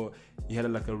he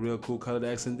had like a real cool colored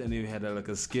accent, and he had like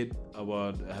a skit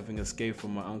about having escaped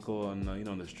from my uncle on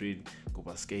on the street, go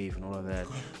by escape and all of that.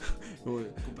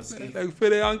 Like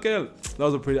pretty uncle. That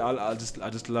was a pretty. I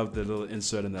just love the little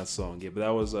insert in that song. Yeah, but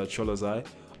that was Cholo Zay.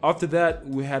 After that,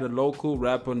 we had a local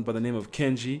rapper by the name of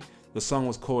Kenji. The song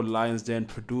was called Lion's Den,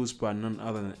 produced by none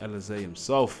other than Elizé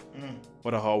himself.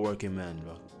 What a hardworking man,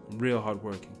 bro. Real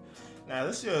hardworking. Now,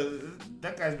 this year,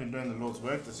 that guy's been doing the Lord's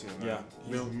work this year, man. Yeah.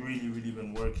 He's really, really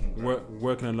been working, bro.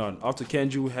 Working a lot. After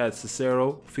Kenji, we had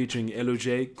Cicero featuring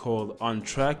LOJ called On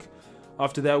Track.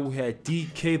 After that, we had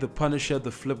DK the Punisher, the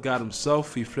flip god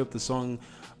himself. He flipped the song.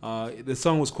 The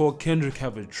song was called Kendrick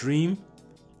Have a Dream.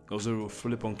 It was a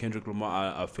flip on Kendrick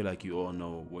Lamar. I feel like you all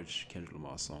know which Kendrick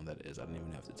Lamar song that is. I don't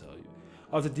even have to tell you.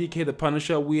 After DK the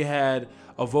Punisher, we had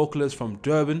a vocalist from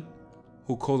Durban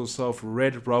who calls herself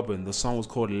Red Robin. The song was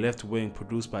called Left Wing,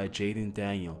 produced by Jaden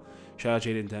Daniel. Shout out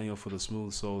Jaden Daniel for the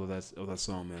smooth soul of that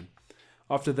song, man.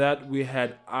 After that, we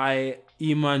had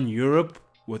Iman Europe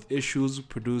with Issues,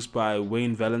 produced by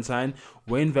Wayne Valentine.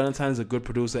 Wayne Valentine is a good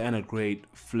producer and a great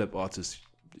flip artist.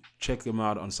 Check him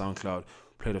out on SoundCloud.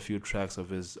 Played a few tracks of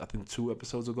his, I think 2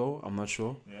 episodes ago. I'm not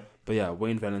sure. Yeah. But yeah,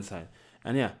 Wayne Valentine.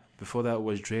 And yeah, before that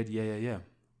was Dread. Yeah.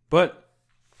 But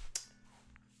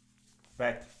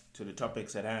back to the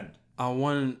topics at hand. I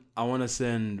want to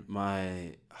send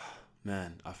my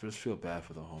man. I just feel bad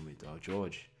for the homie, dog,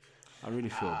 George. I really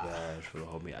feel bad for the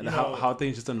homie. How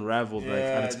things just unraveled like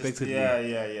unexpectedly.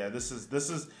 Yeah. This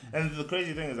is, and the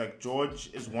crazy thing is like George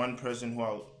is one person who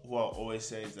I'll always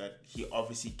say is that he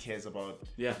obviously cares about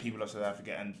the people of South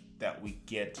Africa and that we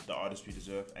get the artists we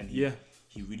deserve. And he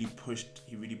really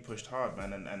pushed hard,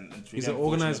 man. And it's really he's an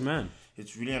organized man.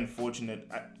 It's really unfortunate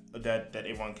that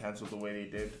everyone cancelled the way they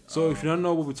did. So if you don't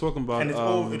know what we're talking about, and it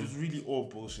was really all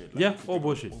bullshit. All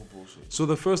bullshit. So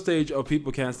the first stage of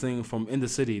people cancelling from In the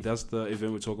City, that's the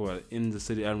event we're talking about, In the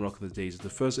City and Rock of the Days. The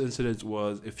first incident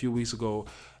was a few weeks ago.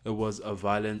 It was a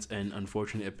violent and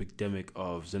unfortunate epidemic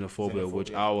of xenophobia.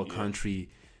 Which our country,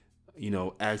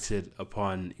 acted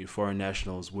upon foreign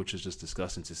nationals, which is just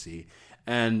disgusting to see.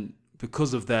 And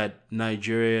because of that,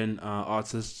 Nigerian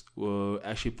artists were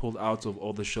actually pulled out of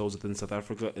all the shows within South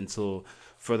Africa until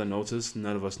further notice.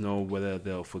 None of us know whether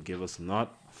they'll forgive us or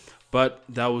not. But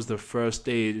that was the first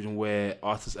stage where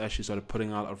artists actually started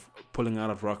pulling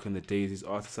out of Rock in the Days. These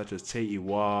artists such as Tay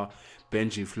Iwa,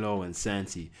 Benji Flo, and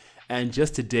Santi. And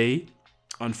just today,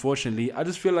 unfortunately, I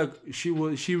just feel like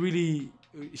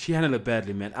she handled it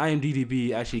badly, man.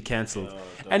 IMDb actually cancelled,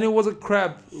 and it was a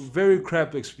very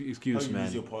crap excuse, man.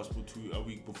 Lose your passport a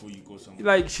week before you go somewhere.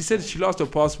 Like she said, she lost her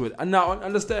passport, and now I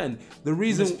understand the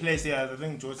reason. Misplaced, I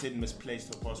think George said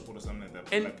misplaced her passport or something like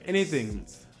that. Anything,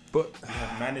 but you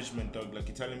have management, dog. Like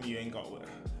you're telling me you ain't got what.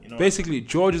 Basically,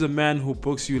 George is a man who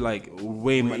books you like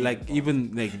way like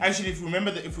even like. Actually, if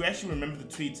we actually remember the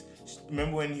tweets,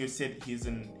 remember when he said he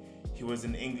was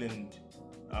in England.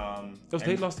 It was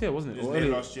late last year, wasn't it? It was late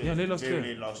last year. Yeah, late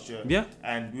last year. Yeah.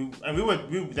 And we were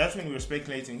that's when we were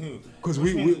speculating who. Because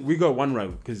we got one right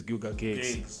because you got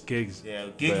gigs. Yeah,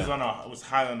 gigs was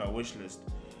high on our wish list,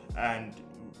 and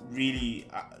really,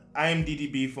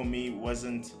 IMDb for me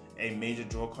wasn't a major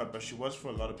draw card, but she was for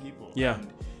a lot of people. Yeah.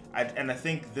 And I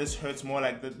think this hurts more.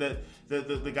 Like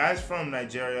the guys from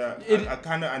Nigeria, I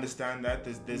kind of understand that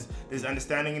there's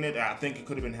understanding in it. I think it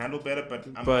could have been handled better, but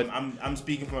I'm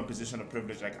speaking from a position of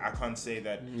privilege. Like I can't say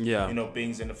that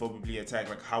being xenophobically attacked.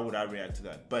 Like how would I react to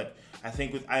that? But I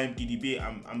think with IMDb,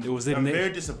 I'm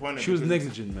very disappointed. She was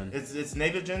negligent, man. It's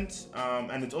negligent,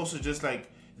 and it's also just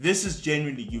like. This is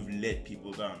genuinely you've let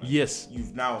people down. Like, yes.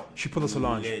 She pulled the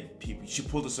Solange.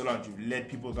 You've let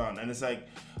people down, and it's like,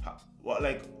 what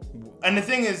like, and the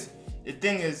thing is,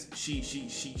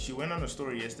 she went on a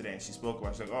story yesterday and she spoke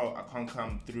about. She's like, oh, I can't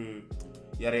come through,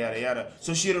 yada yada yada.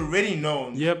 So she had already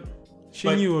known. Yep. She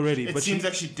knew already. It seems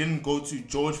like she didn't go to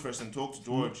George first and talk to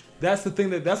George. That's the thing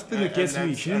that gets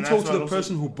me. She didn't talk to the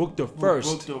person who booked her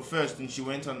first. And she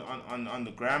went on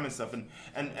the gram and stuff.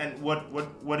 And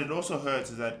what it also hurts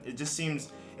is that it just seems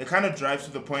it kind of drives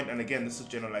to the point. And again, this is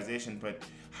generalization, but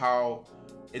how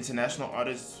international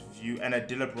artists view, and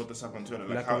Adila brought this up on Twitter,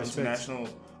 like how international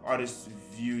artists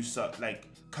view like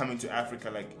coming to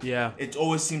Africa, like it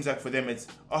always seems like for them it's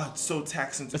so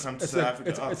taxing to come to South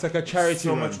Africa. It's like a charity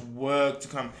so much work to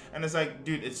come, and it's like,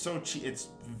 dude, it's so cheap. It's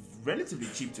relatively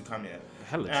cheap to come here.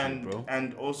 Hella cheap, bro.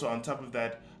 And also on top of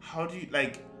that, how do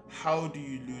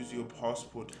you lose your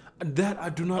passport? That I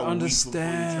do not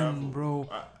understand, bro.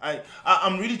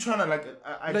 I'm really trying to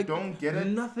I don't get it.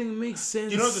 Nothing makes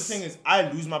sense. You know the thing is,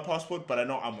 I lose my passport, but I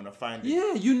know I'm gonna find it.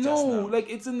 Yeah, like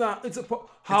it's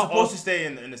supposed to stay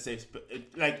in a safe.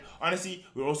 Like honestly,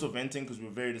 we're also venting because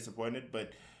we're very disappointed.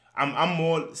 But I'm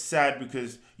more sad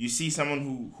because you see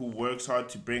someone who works hard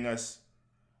to bring us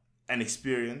an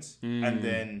experience, and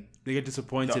then they get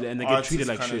disappointed and they get treated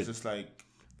like shit. Just like.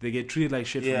 They get treated like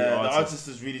shit from the artist. artist. The artist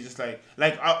is really just like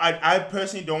I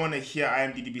personally don't want to hear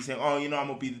IMDb saying, oh, I'm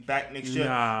gonna be back next year.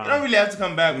 Nah. You don't really have to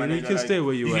come back, man. You can stay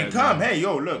where you are. You can come. Man. Hey,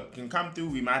 yo, look, you can come through.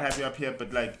 We might have you up here,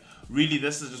 but like, really,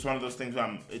 this is just one of those things where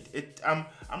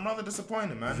I'm rather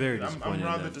disappointed, man. Very disappointed. I'm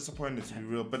rather disappointed, to be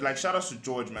real. But like, shout out to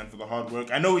George, man, for the hard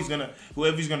work. I know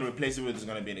whoever he's gonna replace it with is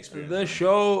gonna be an experience. The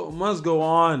show must go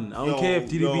on. I don't care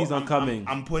if DDB's not coming.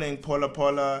 I'm putting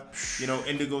Paula,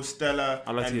 Indigo Stella,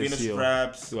 and Venus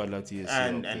Fraps. I'd like to hear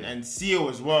and Seal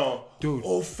as well. Dude.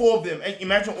 All four of them.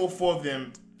 Imagine all four of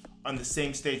them on the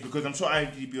same stage, because I'm sure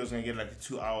IMDb was going to get like a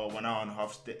 2 hour, 1 hour and a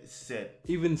half set.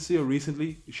 Even Seal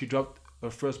recently, she dropped her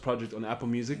first project on Apple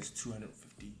Music. It's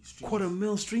 250 streams.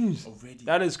 250,000 streams already.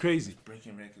 That is crazy. It's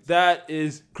breaking records. That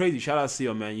is crazy. Shout out to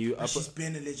CEO, man. She's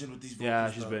been a legend with these vocals. Yeah,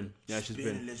 she's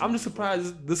been. I'm just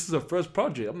surprised this is her first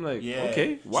project. I'm like,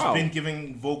 okay, wow. She's been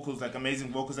giving vocals, like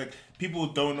amazing vocals. Like people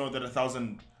don't know that a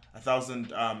thousand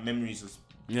memories is.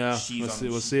 Yeah,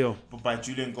 was Seal. But by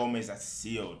Julian Gomez, that's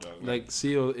Seal, dog. Like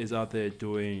Seal is out there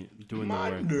doing the work.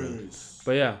 Man.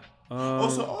 But yeah.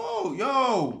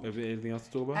 Anything else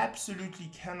to talk about? Absolutely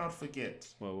cannot forget.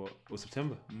 What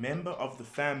September? Member of the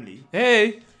family.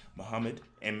 Hey, Muhammad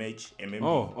MHMMB.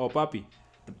 Oh, Papi.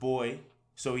 The boy.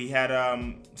 So he had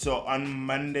so on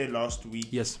Monday last week.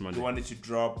 Yes, Monday. He wanted to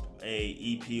drop a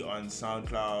EP on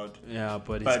SoundCloud. Yeah,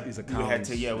 but his we account.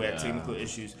 had technical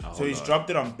issues. So he's dropped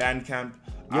it on Bandcamp.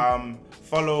 Yep.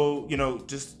 Follow,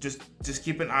 just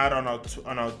keep an eye out on our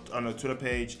Twitter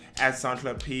page at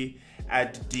SoundCloud P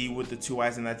at D with the 2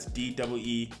 I's, and that's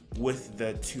DEE with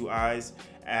the 2 I's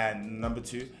and number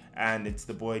 2. And it's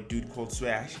the boy dude called Sway.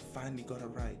 I actually finally got it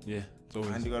right. Yeah.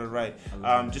 Finally got it right.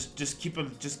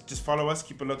 Just follow us,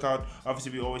 keep a lookout.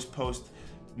 Obviously, we always post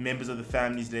members of the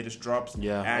family's latest drops.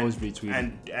 Yeah, always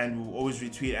retweet. And we'll always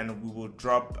retweet, and I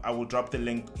will drop the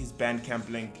link, his Bandcamp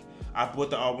link. I bought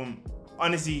the album.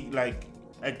 Honestly, like,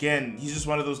 again, he's just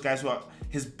one of those guys who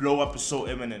his blow up is so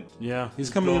imminent. Yeah, he's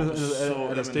coming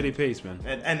at a steady pace, man.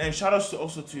 And shout outs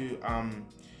also to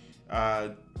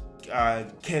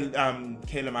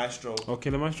Kayla Maestro. Oh,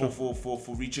 Kayla Maestro.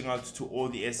 For reaching out to all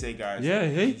the SA guys. Yeah,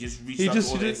 he just reached out to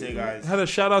all the SA guys. Had a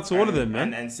shout out to all of them,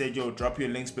 man. And said, yo, drop your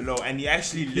links below. And he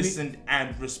actually listened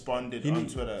and responded on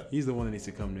Twitter. He's the one that needs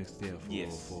to come next year for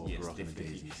yes, Rockin' the definitely.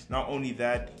 Daisies. Not only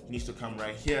that, he needs to come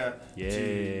right here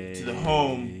to the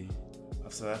home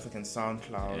of South African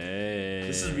SoundCloud. Yay.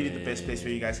 This is really the best place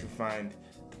where you guys can find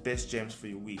the best gems for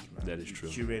your week, man. That is true.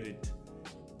 Curated,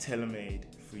 tailor-made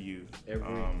for you. Every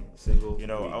single week.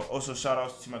 Also shout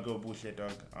outs to my girl Bullshit,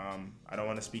 dog. I don't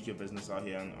want to speak your business out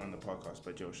here on the podcast,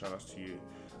 but yo, shout outs to you.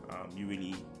 You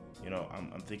really,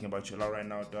 I'm thinking about you a lot right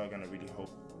now, dog, and I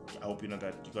hope you know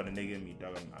that you got a nigga in me,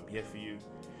 dog. I'm here for you,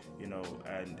 and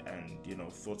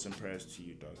thoughts and prayers to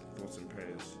you, dog. Thoughts and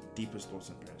prayers, deepest thoughts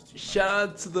and prayers to you. Shout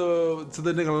out to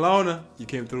the nigga Lona. You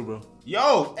came through, bro.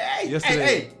 Yo,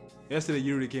 Yesterday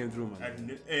you really came through,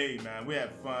 man. Hey, man, we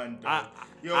had fun, dog.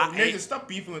 Niggas, stop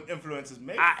beefing with influencers.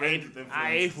 Make friends with influencers.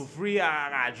 I ate for free. I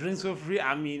got drinks for free.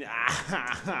 I mean, I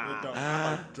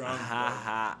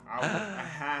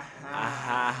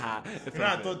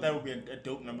thought that would be a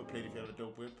dope number plate if you had a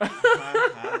dope whip.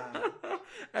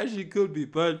 Actually, could be,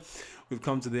 but we've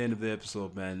come to the end of the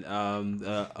episode, man.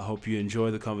 I hope you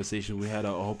enjoy the conversation we had. I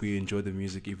hope you enjoy the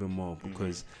music even more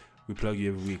because. We plug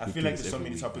you every week. I feel like there's so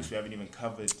many topics we haven't even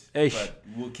covered. Hey, but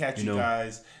we'll catch you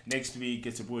guys next week.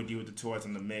 Get your boy D with the tours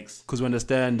on the mix. Because we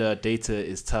understand data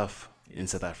is tough in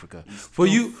South Africa. For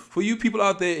you people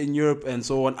out there in Europe and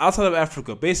so on, outside of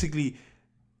Africa, basically,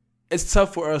 it's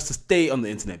tough for us to stay on the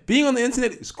internet. Being on the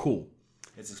internet is cool.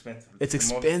 It's expensive. It's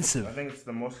expensive. I think it's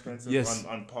the most expensive. Yes.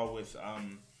 On par with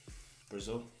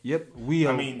Brazil. Yep, we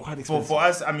are quite expensive. For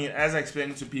us, as I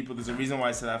explained to people, there's a reason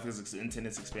why South Africa's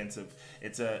internet's expensive.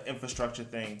 It's an infrastructure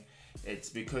thing. It's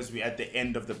because we're at the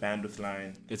end of the bandwidth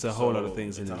line. It's a whole lot of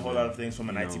things. It's a whole lot of things from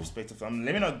an IT perspective. Let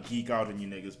me not geek out on you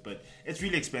niggas, but it's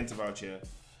really expensive out here.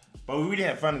 But we really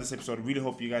had fun in this episode. I really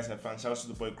hope you guys had fun. Shout out to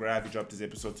the boy Grav. He dropped his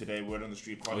episode today. Word on the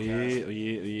Street podcast.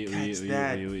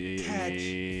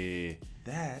 Catch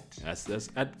that. That's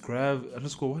at Grav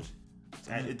 _what?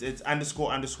 It's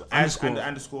underscore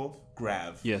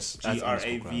Grav. Yes.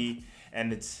 GRAV.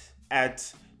 And it's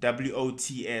at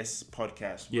WOTS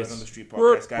podcast. Word on the Street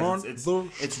podcast, guys. It's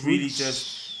really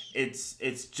just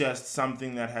it's just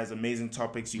something that has amazing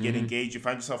topics. You get engaged. You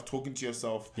find yourself talking to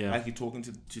yourself like you're talking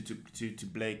to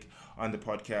Blake on the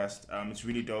podcast. It's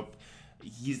really dope.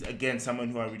 He's again someone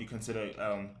who I really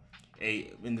consider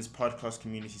in this podcast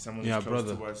community, someone who's close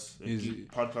to us.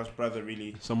 Podcast brother,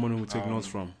 really. Someone who we take notes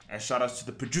from. And shout outs to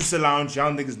the producer lounge.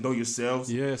 Y'all niggas know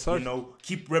yourselves. Yeah, sorry.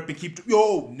 Keep repping,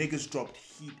 yo, niggas dropped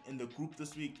heat in the group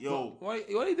this week. Yo. Why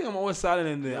do you think I'm always silent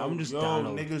in there? I'm just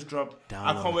download. Niggas dropped.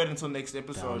 I can't wait until next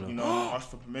episode,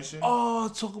 ask for permission. Oh,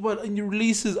 talk about your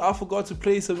releases. I forgot to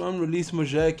play some unreleased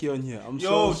Mojaki on here. I'm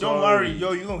so sorry. Don't worry.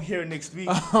 Yo, you're gonna hear it next week.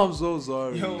 I'm so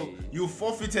sorry. Yo, you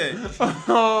forfeited.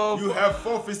 You have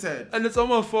forfeited. And it's on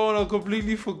my phone. I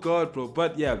completely forgot, bro.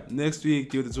 But yeah, next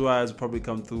week, the 2 Eyes will probably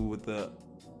come through with the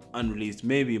unreleased.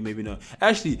 Maybe not.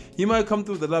 Actually, he might come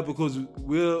through the lab because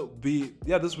we'll be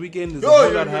this weekend is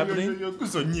happening.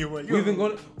 We've been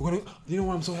going. You know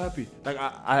what? I'm so happy. Like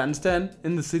I understand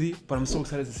in the city, but I'm so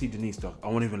excited to see Denise, dog. I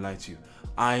won't even lie to you.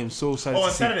 I am so excited. Oh,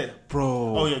 on Saturday,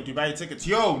 bro. Oh, do you buy your tickets?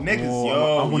 Yo, niggas.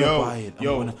 I wanna buy it.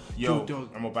 I'm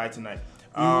gonna buy it tonight.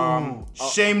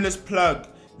 Shameless plug.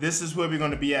 This is where we're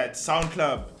gonna be at.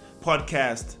 SoundCloud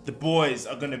podcast. The boys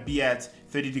are gonna be at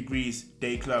 30 Degrees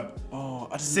Day Club.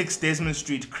 6 Desmond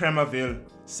Street, Cremerville,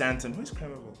 Santon. Where's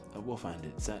Cremerville? We'll find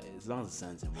it. As long as it's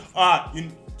Santon.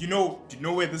 Do you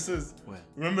know where this is? Where?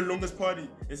 Remember Longest Party?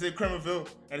 It said Cremerville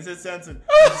and it said Santon.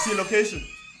 Did you see location?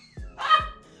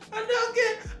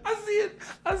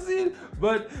 I see it.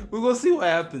 But we're gonna see what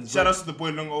happens. Shout out to the boy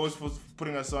Long always for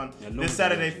putting us on. This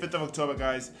Saturday, 5th of October,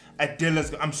 guys.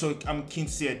 Adilla's. I'm keen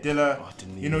to see Adilla.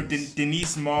 Denise. You know,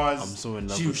 Denise Mars. I'm so in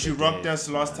love with She rocked us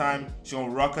last time. She gonna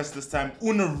rock us this time.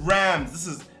 Una Rams.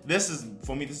 This is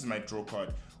for me. This is my draw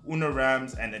card. Una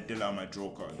Rams and Adilla are my draw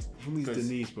cards. For me, it's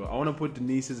Denise, bro. I want to put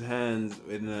Denise's hands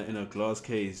in a glass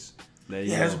case.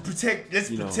 Let's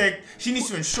protect. She needs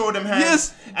to insure them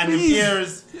hands and them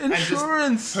ears insurance.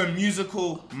 And just her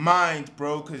musical mind,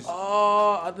 bro. Cause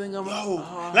I think I'm.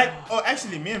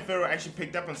 Actually, me and Pharoah actually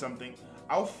picked up on something.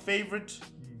 Our favorite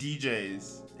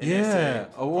DJs,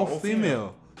 are all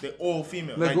female. They're all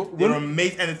female. They're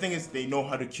amazing. And the thing is, they know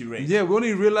how to curate. Yeah, we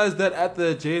only realized that at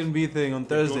the J&B thing on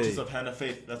Thursday. Daughters of Hannah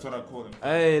Faith. That's what I call them.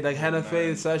 Hey, like Hannah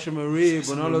Faith, Sasha Marie,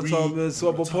 Bonolo Thomas,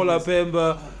 Paula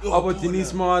Pemba,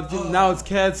 Denise Martin. Now it's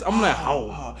Cats. I'm like,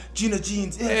 how? Gina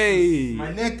Jeans. Hey.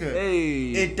 My nigga.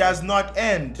 Hey. It does not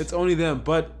end. It's only them.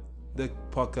 But the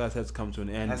podcast has come to an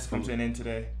end. Has come to an end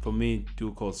today. For me,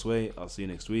 Dude Called Sway. I'll see you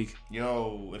next week.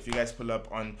 Yo, if you guys pull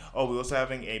up on... we're also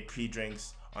having a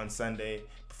pre-drinks on Sunday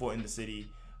before in the city.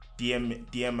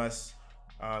 DM us.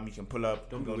 You can pull up.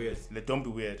 Don't be weird. Don't be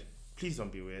weird. Please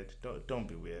don't be weird. Don't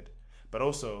be weird. But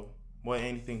also, more than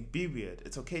anything, be weird.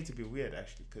 It's okay to be weird,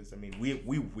 actually, because I mean,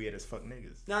 we weird as fuck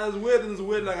niggas. Nah, it's weird and it's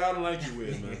weird like I don't like you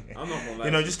weird, man. I'm not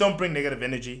gonna lie. Just don't bring negative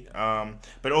energy.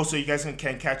 But also, you guys can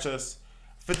catch us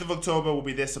 5th of October. We'll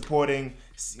be there supporting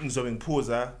Nzobing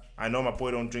Puza. I know my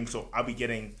boy don't drink, so I'll be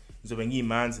getting Nzobing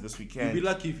Mans this weekend. You'll be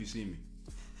lucky if you see me.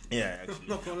 Yeah,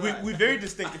 actually. We're very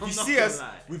distinct. If you see us,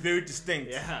 we're very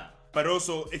distinct. Yeah. But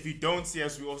also, if you don't see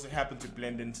us, we also happen to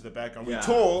blend into the background. We're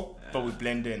tall, but we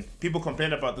blend in. People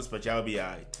complain about this, but y'all be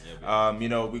alright.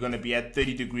 We're gonna be at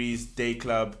 30 Degrees Day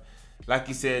Club. Like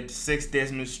you said, 6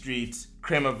 Desmond Street,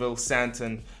 Cremerville,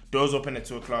 Santon. Doors open at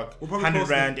 2 o'clock. 100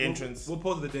 Rand entrance. We'll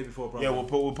post it the day before, probably. Yeah,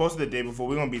 we'll post it the day before.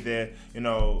 We're gonna be there.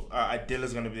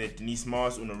 Adilla's gonna be there. Denise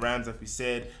Mars, Una Rams, like we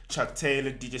said. Chuck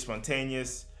Taylor, DJ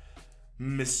Spontaneous.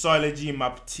 Mixology,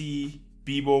 Mapti,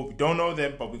 Bebo. We don't know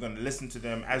them, but we're gonna listen to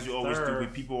them as we always do. We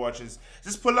people watchers.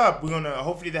 Just pull up. We're gonna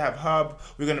hopefully they have hub.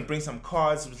 We're gonna bring some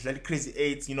cards with Let It Crazy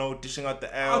 8s, dishing out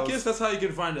the L's. I guess that's how you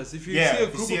can find us. If you see a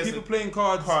group of people playing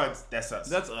cards, that's us.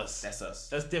 That's us. That's us.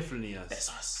 That's definitely us. That's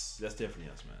us. That's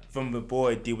definitely us, man. From the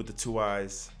boy D with the 2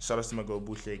 eyes. Shout out to my girl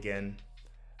Bushle again.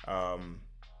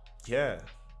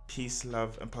 Peace,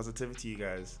 love, and positivity, you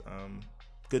guys.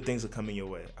 Good things are coming your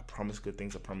way. I promise good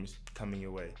things are coming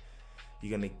your way.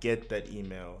 You're going to get that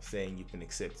email saying you've been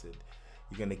accepted.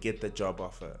 You're going to get that job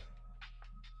offer.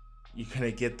 You're going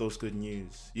to get those good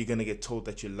news. You're going to get told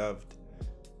that you're loved.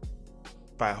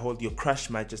 Your crush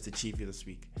might just achieve you this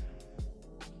week.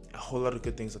 A whole lot of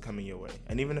good things are coming your way.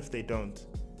 And even if they don't,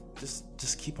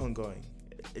 just keep on going.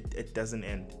 It doesn't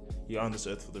end. You're on this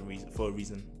earth for a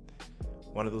reason.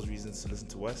 One of those reasons to listen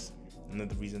to us.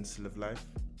 Another reasons to live life.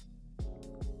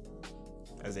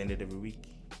 As ended every week,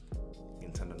 you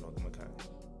can turn on